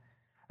minute.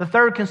 The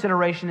third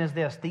consideration is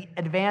this, the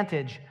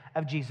advantage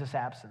of Jesus'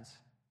 absence.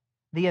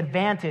 The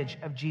advantage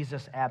of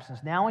Jesus' absence.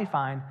 Now we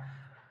find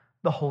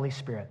the Holy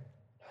Spirit.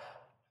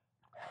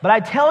 But I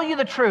tell you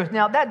the truth.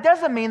 Now, that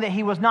doesn't mean that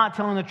he was not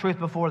telling the truth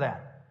before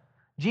that.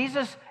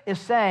 Jesus is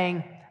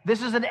saying,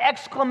 this is an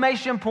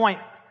exclamation point.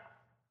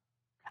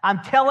 I'm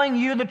telling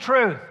you the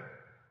truth.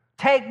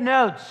 Take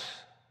notes.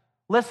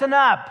 Listen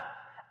up.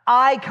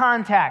 Eye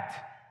contact.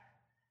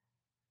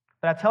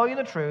 But I tell you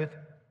the truth,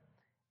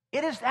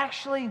 it is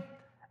actually,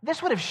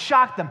 this would have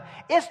shocked them.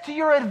 It's to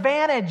your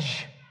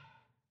advantage,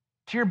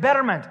 to your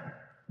betterment,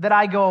 that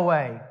I go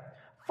away.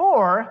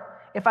 For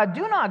if I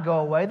do not go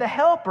away, the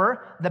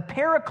Helper, the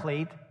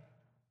Paraclete,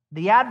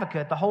 the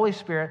Advocate, the Holy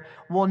Spirit,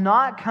 will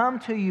not come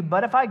to you.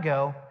 But if I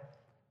go,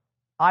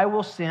 I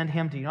will send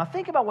him to you. Now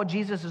think about what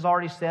Jesus has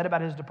already said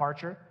about his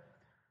departure.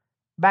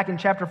 Back in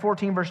chapter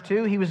 14, verse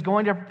 2, he was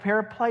going to prepare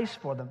a place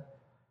for them.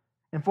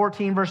 In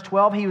 14, verse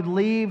 12, he would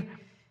leave.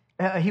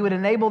 He would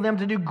enable them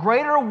to do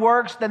greater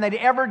works than they'd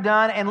ever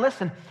done. And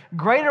listen,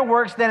 greater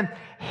works than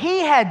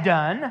he had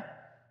done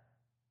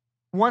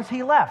once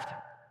he left.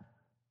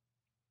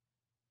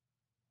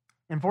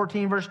 In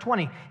 14, verse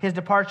 20, his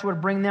departure would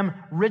bring them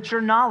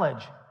richer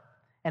knowledge.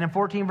 And in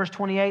 14, verse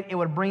 28, it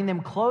would bring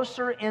them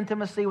closer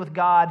intimacy with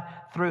God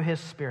through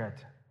his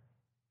Spirit.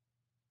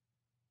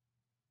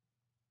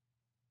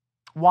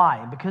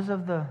 Why? Because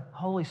of the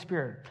Holy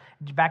Spirit.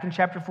 Back in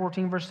chapter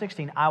 14, verse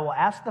 16, I will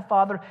ask the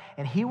Father,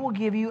 and he will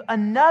give you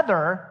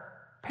another,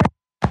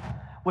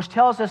 which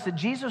tells us that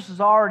Jesus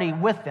is already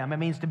with them. It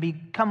means to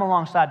come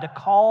alongside, to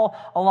call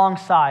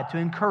alongside, to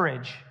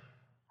encourage.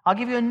 I'll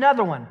give you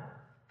another one,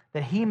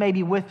 that he may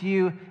be with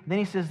you. And then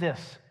he says this,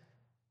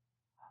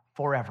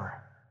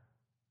 forever.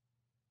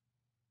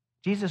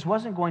 Jesus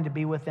wasn't going to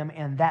be with them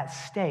in that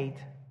state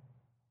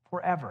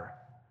forever.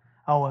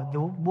 Oh,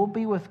 we'll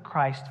be with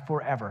Christ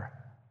forever.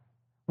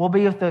 We'll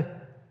be with the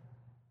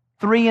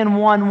 3 in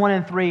 1, 1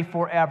 in 3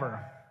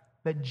 forever.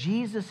 But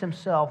Jesus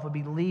himself would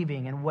be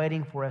leaving and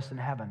waiting for us in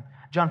heaven.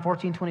 John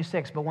 14,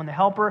 26, but when the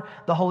Helper,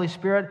 the Holy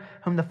Spirit,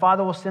 whom the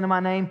Father will send in my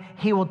name,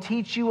 he will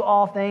teach you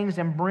all things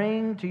and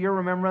bring to your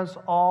remembrance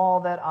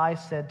all that I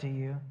said to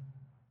you.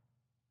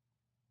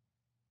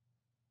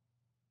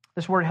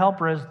 This word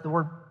helper is the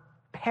word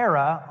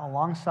para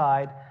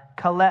alongside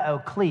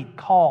kaleo, cleat,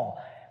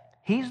 call.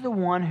 He's the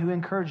one who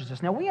encourages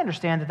us. Now, we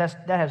understand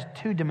that has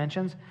two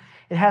dimensions.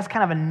 It has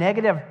kind of a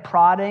negative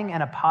prodding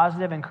and a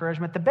positive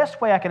encouragement. The best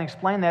way I can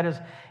explain that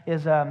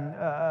is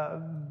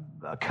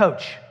a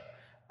coach.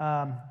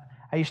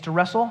 I used to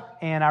wrestle,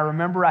 and I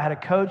remember I had a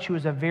coach who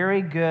was a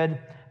very good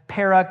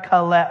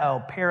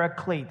parakaleo,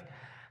 paraclete.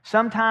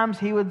 Sometimes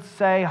he would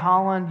say,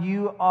 Holland,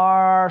 you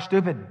are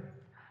stupid,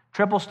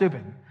 triple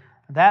stupid.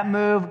 That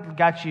move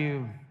got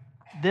you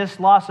this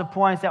loss of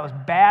points, that was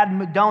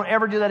bad, don't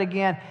ever do that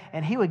again.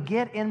 And he would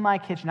get in my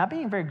kitchen, not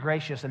being very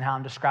gracious in how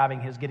I'm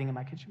describing his getting in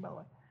my kitchen, by the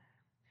way.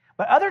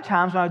 But other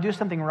times when I would do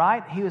something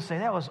right, he would say,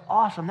 that was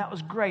awesome, that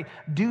was great,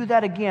 do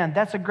that again,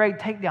 that's a great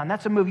takedown,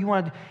 that's a move you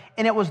want to do.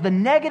 And it was the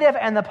negative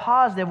and the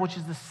positive, which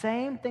is the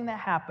same thing that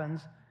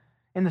happens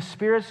in the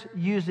Spirit's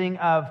using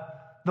of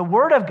the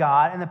Word of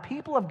God and the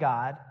people of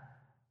God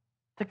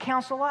to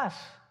counsel us,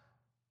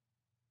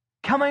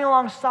 coming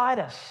alongside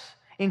us,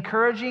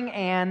 encouraging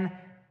and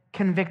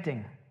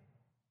convicting.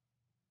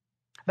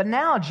 But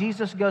now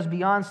Jesus goes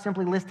beyond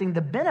simply listing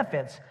the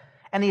benefits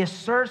And he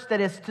asserts that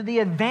it's to the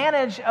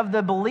advantage of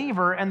the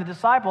believer and the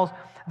disciples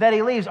that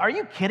he leaves. Are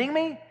you kidding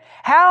me?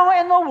 How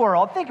in the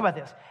world, think about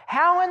this,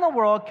 how in the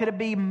world could it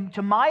be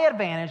to my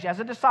advantage as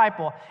a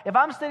disciple if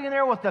I'm sitting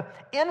there with the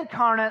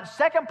incarnate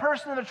second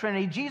person of the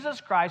Trinity, Jesus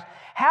Christ?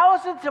 How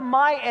is it to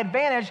my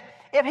advantage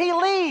if he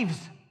leaves?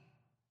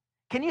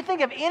 Can you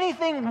think of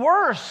anything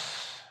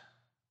worse?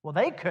 Well,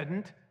 they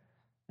couldn't.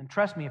 And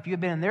trust me, if you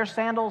had been in their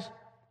sandals,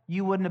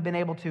 you wouldn't have been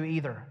able to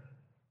either.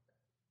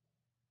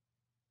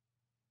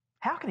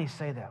 How can he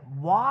say that?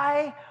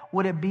 Why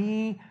would it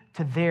be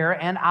to their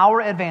and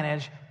our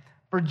advantage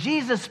for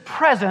Jesus'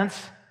 presence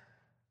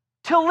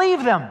to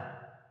leave them?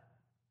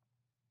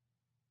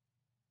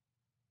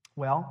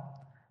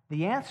 Well,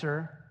 the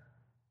answer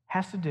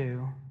has to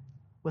do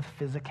with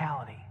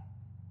physicality.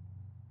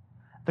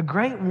 The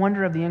great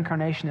wonder of the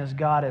incarnation is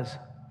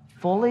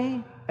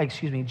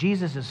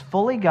Jesus is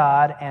fully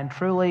God and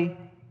truly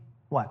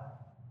what?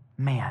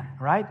 Man,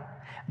 right?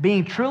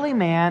 Being truly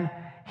man,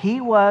 he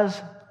was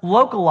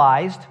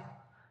localized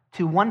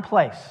to one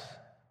place.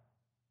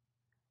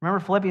 Remember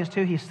Philippians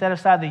 2, he set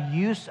aside the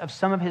use of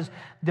some of his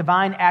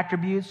divine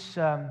attributes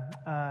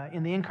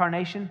in the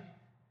incarnation.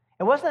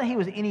 It wasn't that he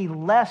was any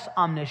less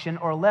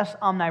omniscient or less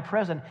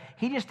omnipresent.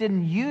 He just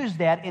didn't use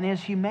that in his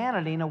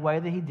humanity in a way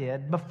that he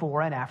did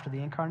before and after the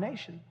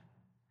incarnation.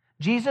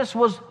 Jesus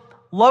was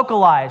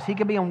localized. He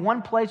could be in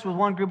one place with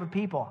one group of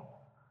people.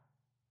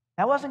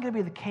 That wasn't going to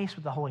be the case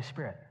with the Holy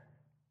Spirit.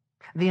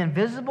 The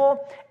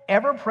invisible,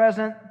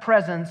 ever-present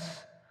presence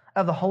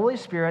of the Holy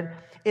Spirit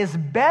is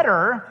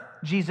better,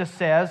 Jesus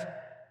says,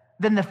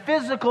 than the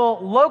physical,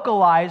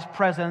 localized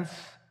presence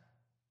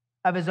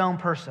of his own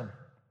person.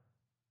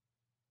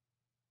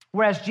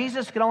 Whereas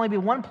Jesus could only be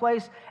one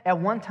place at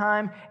one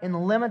time in the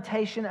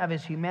limitation of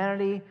his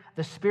humanity,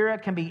 the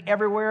Spirit can be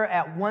everywhere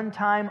at one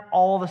time,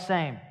 all the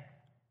same.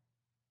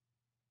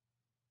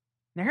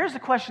 Now here's the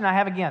question I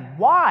have again.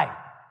 Why?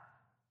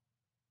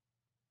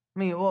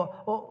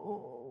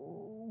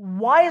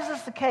 Why is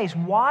this the case?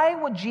 Why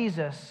would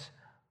Jesus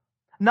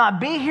not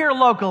be here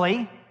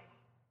locally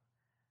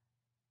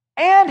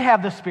and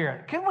have the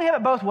Spirit? Couldn't we have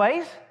it both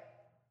ways?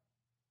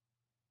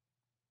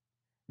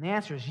 And the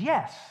answer is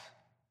yes.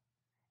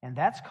 And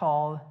that's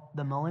called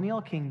the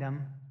millennial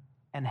kingdom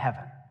and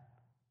heaven.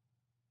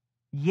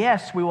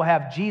 Yes, we will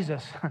have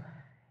Jesus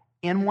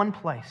in one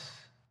place.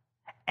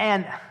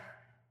 And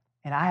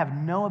I have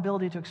no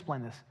ability to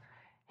explain this.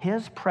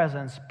 His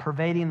presence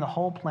pervading the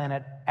whole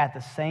planet at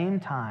the same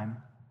time.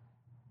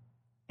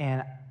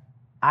 And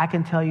I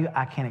can tell you,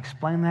 I can't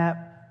explain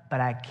that,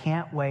 but I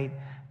can't wait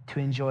to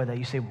enjoy that.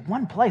 You say,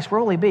 one place, where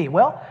will he be?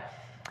 Well,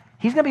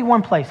 he's going to be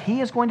one place.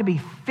 He is going to be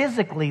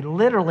physically,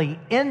 literally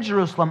in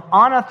Jerusalem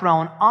on a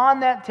throne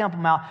on that Temple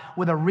Mount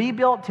with a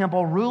rebuilt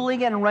temple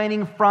ruling and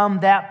reigning from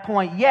that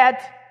point.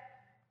 Yet,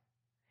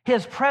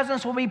 his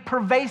presence will be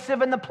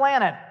pervasive in the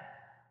planet.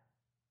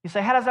 You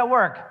say, how does that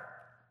work?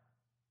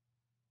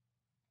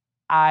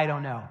 I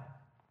don't know.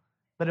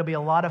 But it'll be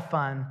a lot of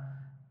fun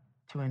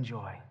to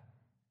enjoy.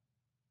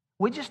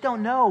 We just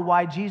don't know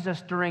why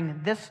Jesus,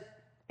 during this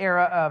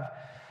era of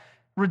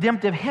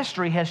redemptive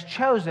history, has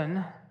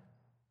chosen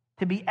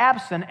to be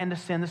absent and to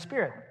send the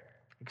Spirit,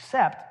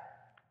 except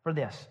for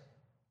this.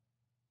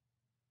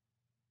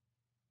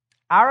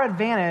 Our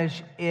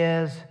advantage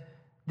is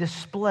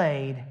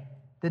displayed,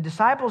 the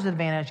disciples'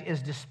 advantage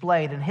is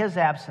displayed in his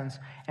absence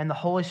and the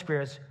Holy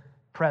Spirit's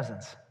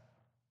presence.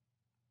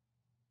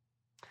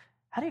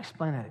 How do you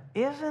explain that?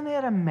 Isn't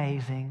it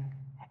amazing?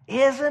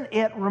 Isn't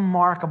it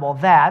remarkable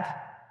that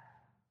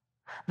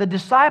the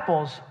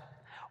disciples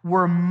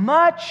were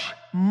much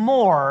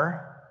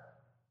more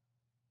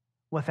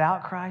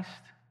without Christ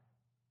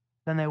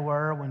than they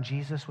were when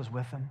Jesus was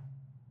with them?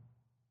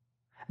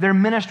 Their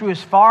ministry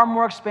was far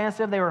more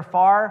expansive. They were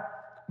far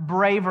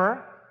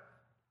braver,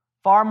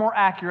 far more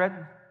accurate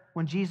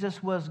when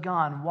Jesus was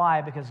gone.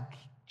 Why? Because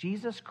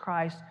Jesus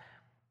Christ,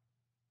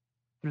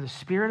 through the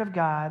Spirit of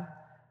God,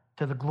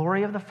 to the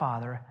glory of the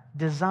Father,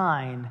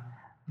 designed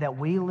that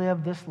we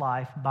live this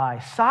life by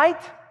sight?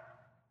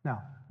 No.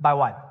 By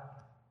what?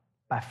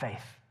 By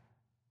faith.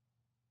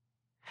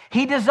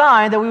 He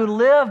designed that we would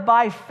live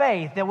by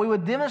faith, that we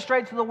would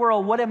demonstrate to the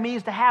world what it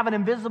means to have an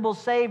invisible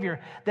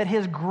Savior, that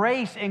His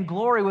grace and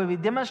glory would be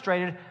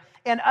demonstrated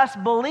in us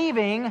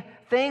believing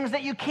things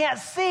that you can't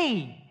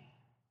see,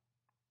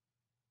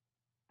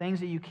 things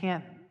that you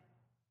can't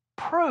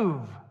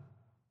prove.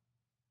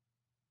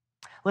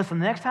 Listen,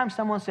 the next time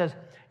someone says,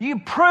 "You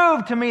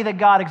prove to me that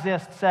God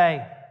exists,"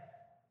 say,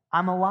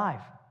 "I'm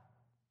alive.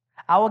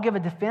 I will give a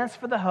defense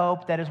for the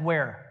hope that is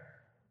where?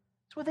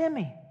 It's within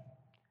me."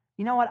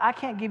 You know what? I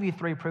can't give you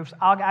three proofs.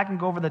 I can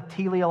go over the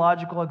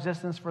teleological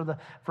existence for the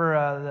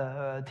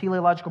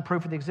teleological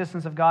proof of the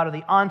existence of God, or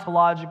the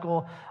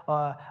ontological.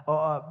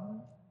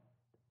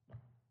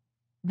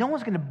 No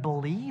one's going to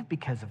believe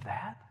because of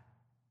that.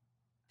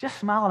 Just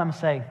smile at them and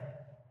say,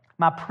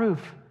 "My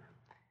proof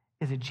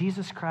is that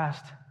Jesus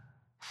Christ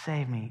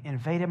saved me,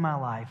 invaded my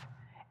life,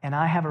 and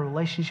I have a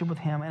relationship with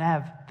Him, and I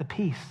have the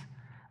peace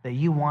that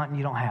you want and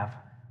you don't have.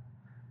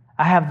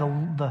 I have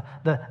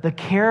the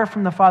care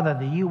from the Father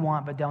that you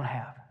want but don't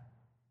have.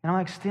 And I'll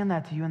extend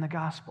that to you in the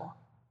gospel.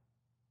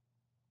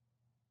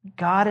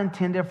 God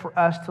intended for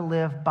us to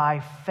live by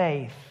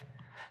faith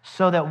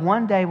so that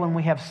one day when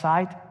we have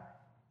sight,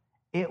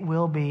 it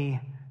will be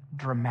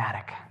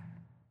dramatic.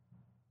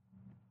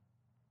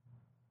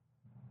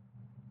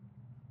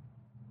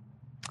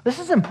 This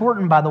is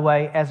important, by the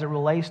way, as it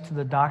relates to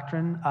the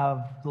doctrine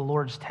of the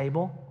Lord's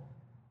table.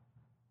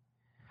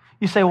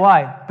 You say,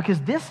 why? Because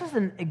this is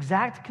an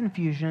exact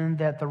confusion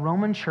that the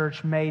Roman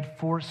church made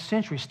for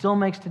centuries, still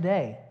makes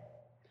today.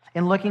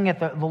 In looking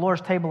at the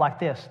Lord's table like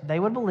this, they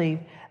would believe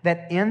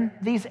that in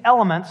these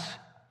elements,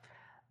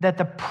 that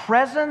the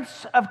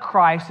presence of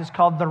Christ is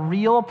called the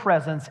real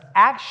presence,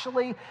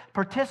 actually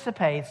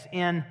participates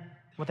in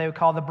what they would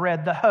call the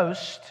bread, the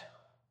host,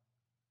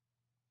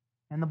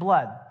 and the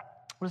blood.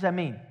 What does that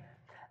mean?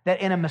 That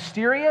in a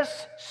mysterious,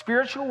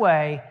 spiritual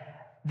way,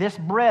 this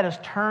bread is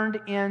turned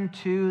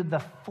into the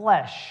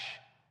flesh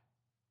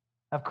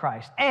of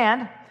Christ.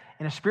 And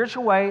in a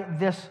spiritual way,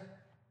 this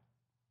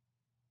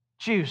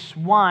juice,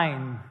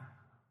 wine,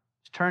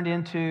 is turned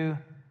into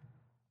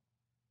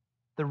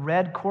the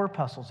red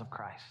corpuscles of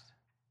Christ.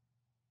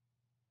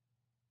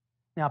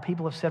 Now,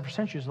 people have said for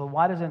centuries, well,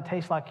 why doesn't it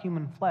taste like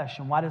human flesh?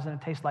 And why doesn't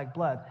it taste like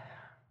blood?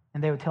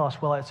 And they would tell us,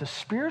 well, it's a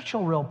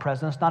spiritual real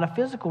presence, not a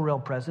physical real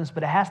presence,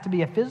 but it has to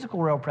be a physical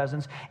real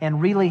presence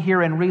and really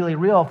here and really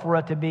real for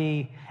it to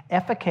be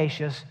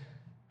efficacious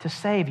to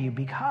save you.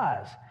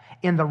 Because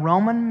in the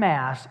Roman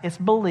Mass, it's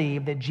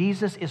believed that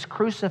Jesus is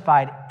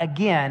crucified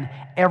again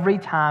every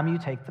time you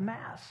take the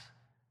Mass.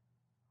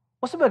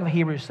 What's the book of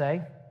Hebrews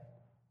say?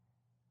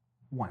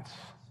 Once.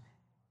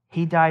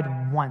 He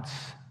died once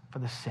for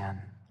the sin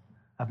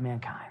of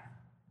mankind.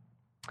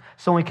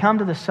 So when we come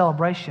to the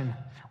celebration,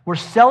 we're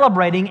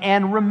celebrating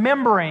and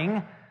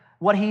remembering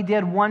what he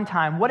did one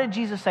time. What did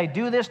Jesus say?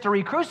 Do this to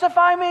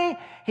re-crucify me?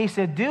 He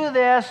said, do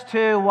this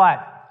to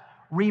what?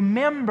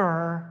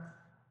 Remember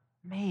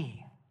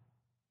me.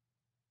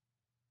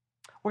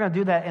 We're going to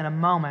do that in a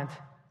moment.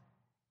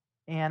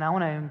 And I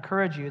want to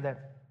encourage you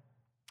that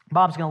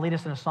Bob's going to lead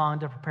us in a song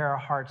to prepare our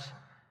hearts.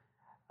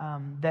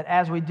 That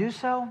as we do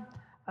so,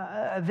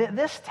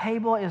 this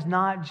table is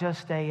not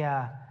just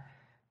a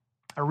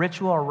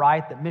ritual or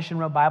rite that Mission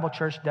Road Bible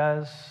Church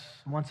does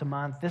once a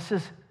month. This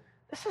is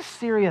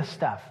serious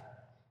stuff.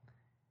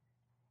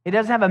 It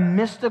doesn't have a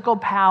mystical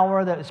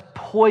power that is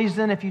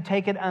poison if you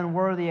take it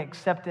unworthy,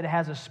 except that it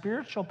has a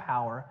spiritual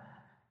power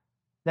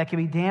that can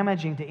be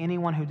damaging to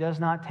anyone who does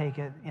not take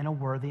it in a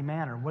worthy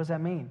manner. What does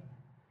that mean?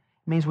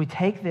 It means we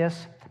take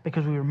this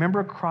because we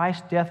remember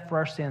Christ's death for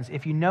our sins.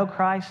 If you know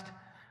Christ,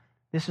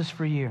 this is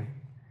for you.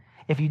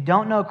 If you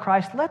don't know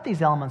Christ, let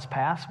these elements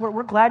pass.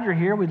 We're glad you're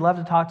here. We'd love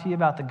to talk to you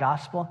about the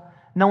gospel.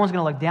 No one's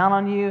going to look down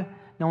on you.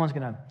 No one's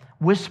going to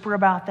whisper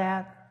about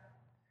that.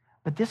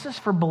 But this is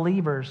for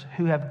believers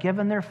who have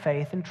given their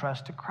faith and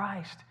trust to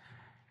Christ.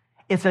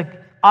 It's an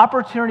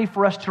opportunity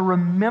for us to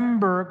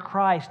remember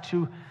Christ,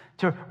 to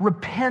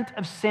repent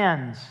of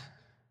sins,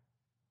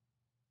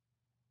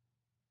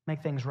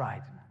 make things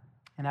right.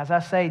 And as I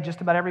say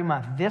just about every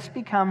month, this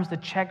becomes the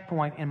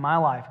checkpoint in my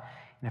life.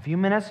 In a few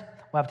minutes,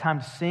 we'll have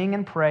time to sing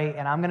and pray,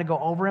 and I'm going to go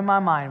over in my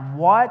mind,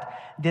 what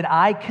did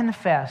I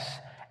confess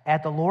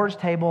at the Lord's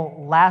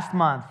table last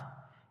month?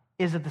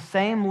 Is it the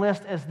same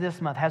list as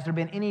this month? Has there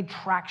been any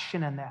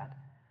traction in that?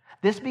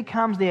 This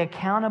becomes the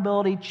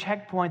accountability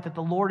checkpoint that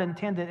the Lord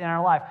intended in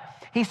our life.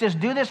 He says,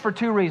 do this for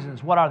two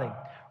reasons. What are they?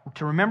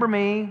 To remember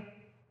me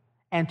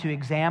and to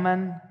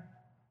examine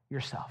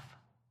yourself.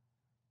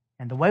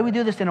 And the way we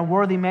do this in a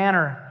worthy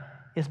manner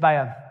is by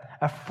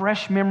a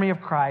fresh memory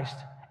of Christ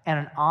and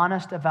an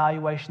honest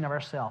evaluation of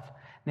ourselves.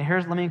 Now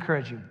let me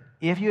encourage you.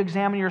 If you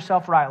examine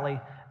yourself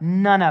rightly,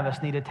 none of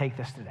us need to take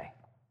this today.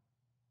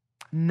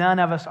 None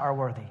of us are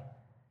worthy.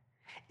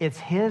 It's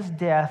his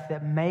death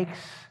that makes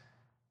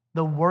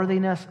the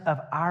worthiness of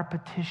our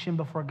petition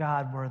before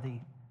God worthy.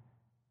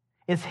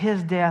 It's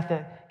his death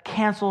that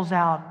cancels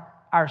out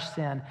our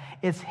sin.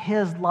 It's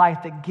his life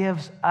that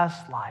gives us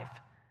life.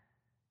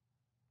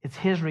 It's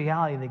his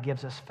reality that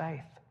gives us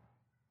faith.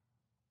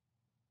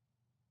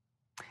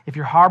 If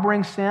you're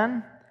harboring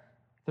sin,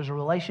 if there's a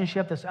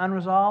relationship that's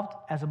unresolved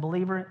as a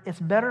believer, it's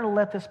better to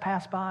let this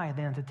pass by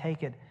than to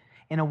take it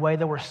in a way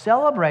that we're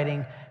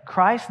celebrating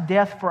Christ's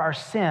death for our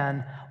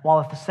sin while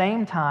at the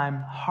same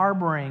time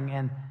harboring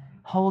and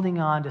holding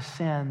on to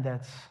sin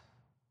that's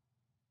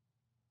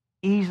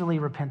easily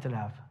repented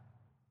of.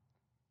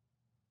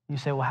 You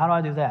say, well, how do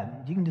I do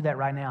that? You can do that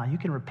right now. You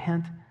can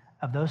repent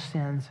of those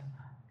sins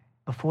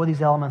before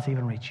these elements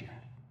even reach you.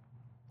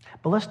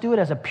 But let's do it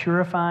as a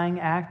purifying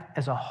act,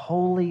 as a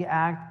holy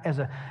act, as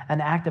an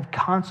act of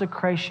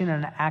consecration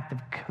and an act of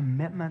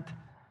commitment,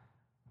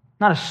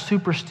 not a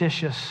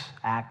superstitious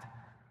act.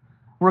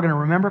 We're going to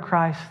remember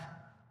Christ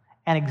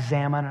and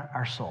examine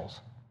our souls.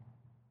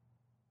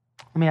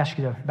 Let me ask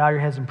you to bow your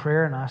heads in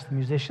prayer and ask the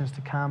musicians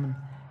to come.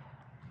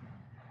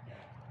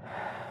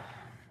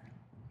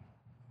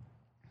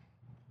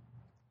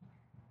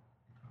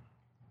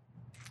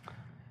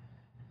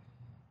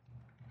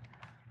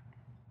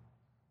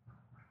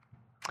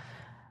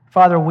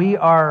 Father, we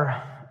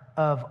are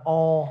of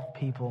all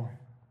people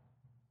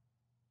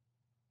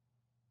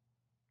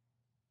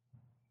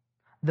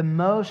the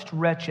most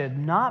wretched,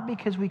 not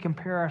because we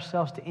compare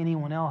ourselves to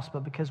anyone else,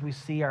 but because we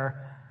see our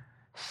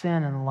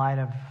sin in the light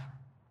of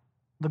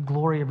the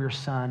glory of your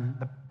Son,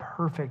 the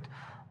perfect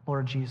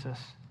Lord Jesus.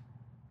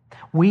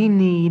 We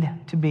need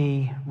to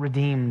be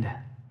redeemed.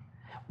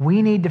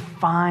 We need to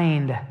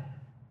find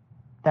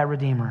that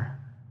Redeemer.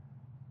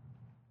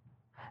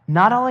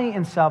 Not only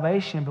in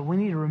salvation, but we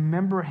need to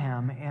remember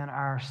him in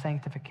our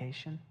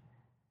sanctification,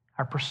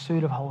 our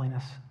pursuit of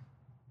holiness.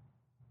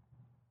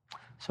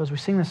 So as we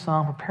sing this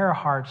song, prepare our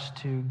hearts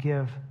to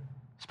give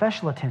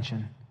special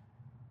attention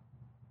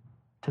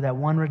to that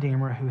one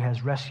Redeemer who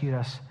has rescued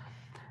us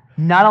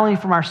not only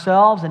from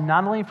ourselves and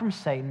not only from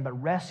Satan, but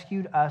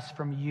rescued us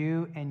from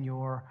you and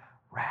your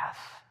wrath.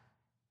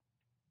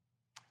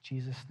 In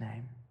Jesus'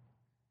 name,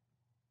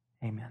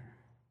 amen.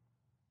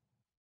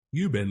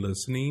 You've been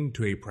listening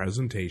to a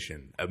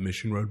presentation of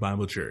Mission Road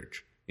Bible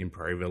Church in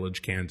Prairie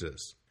Village,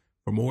 Kansas.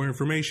 For more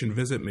information,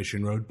 visit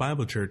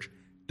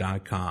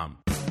missionroadbiblechurch.com.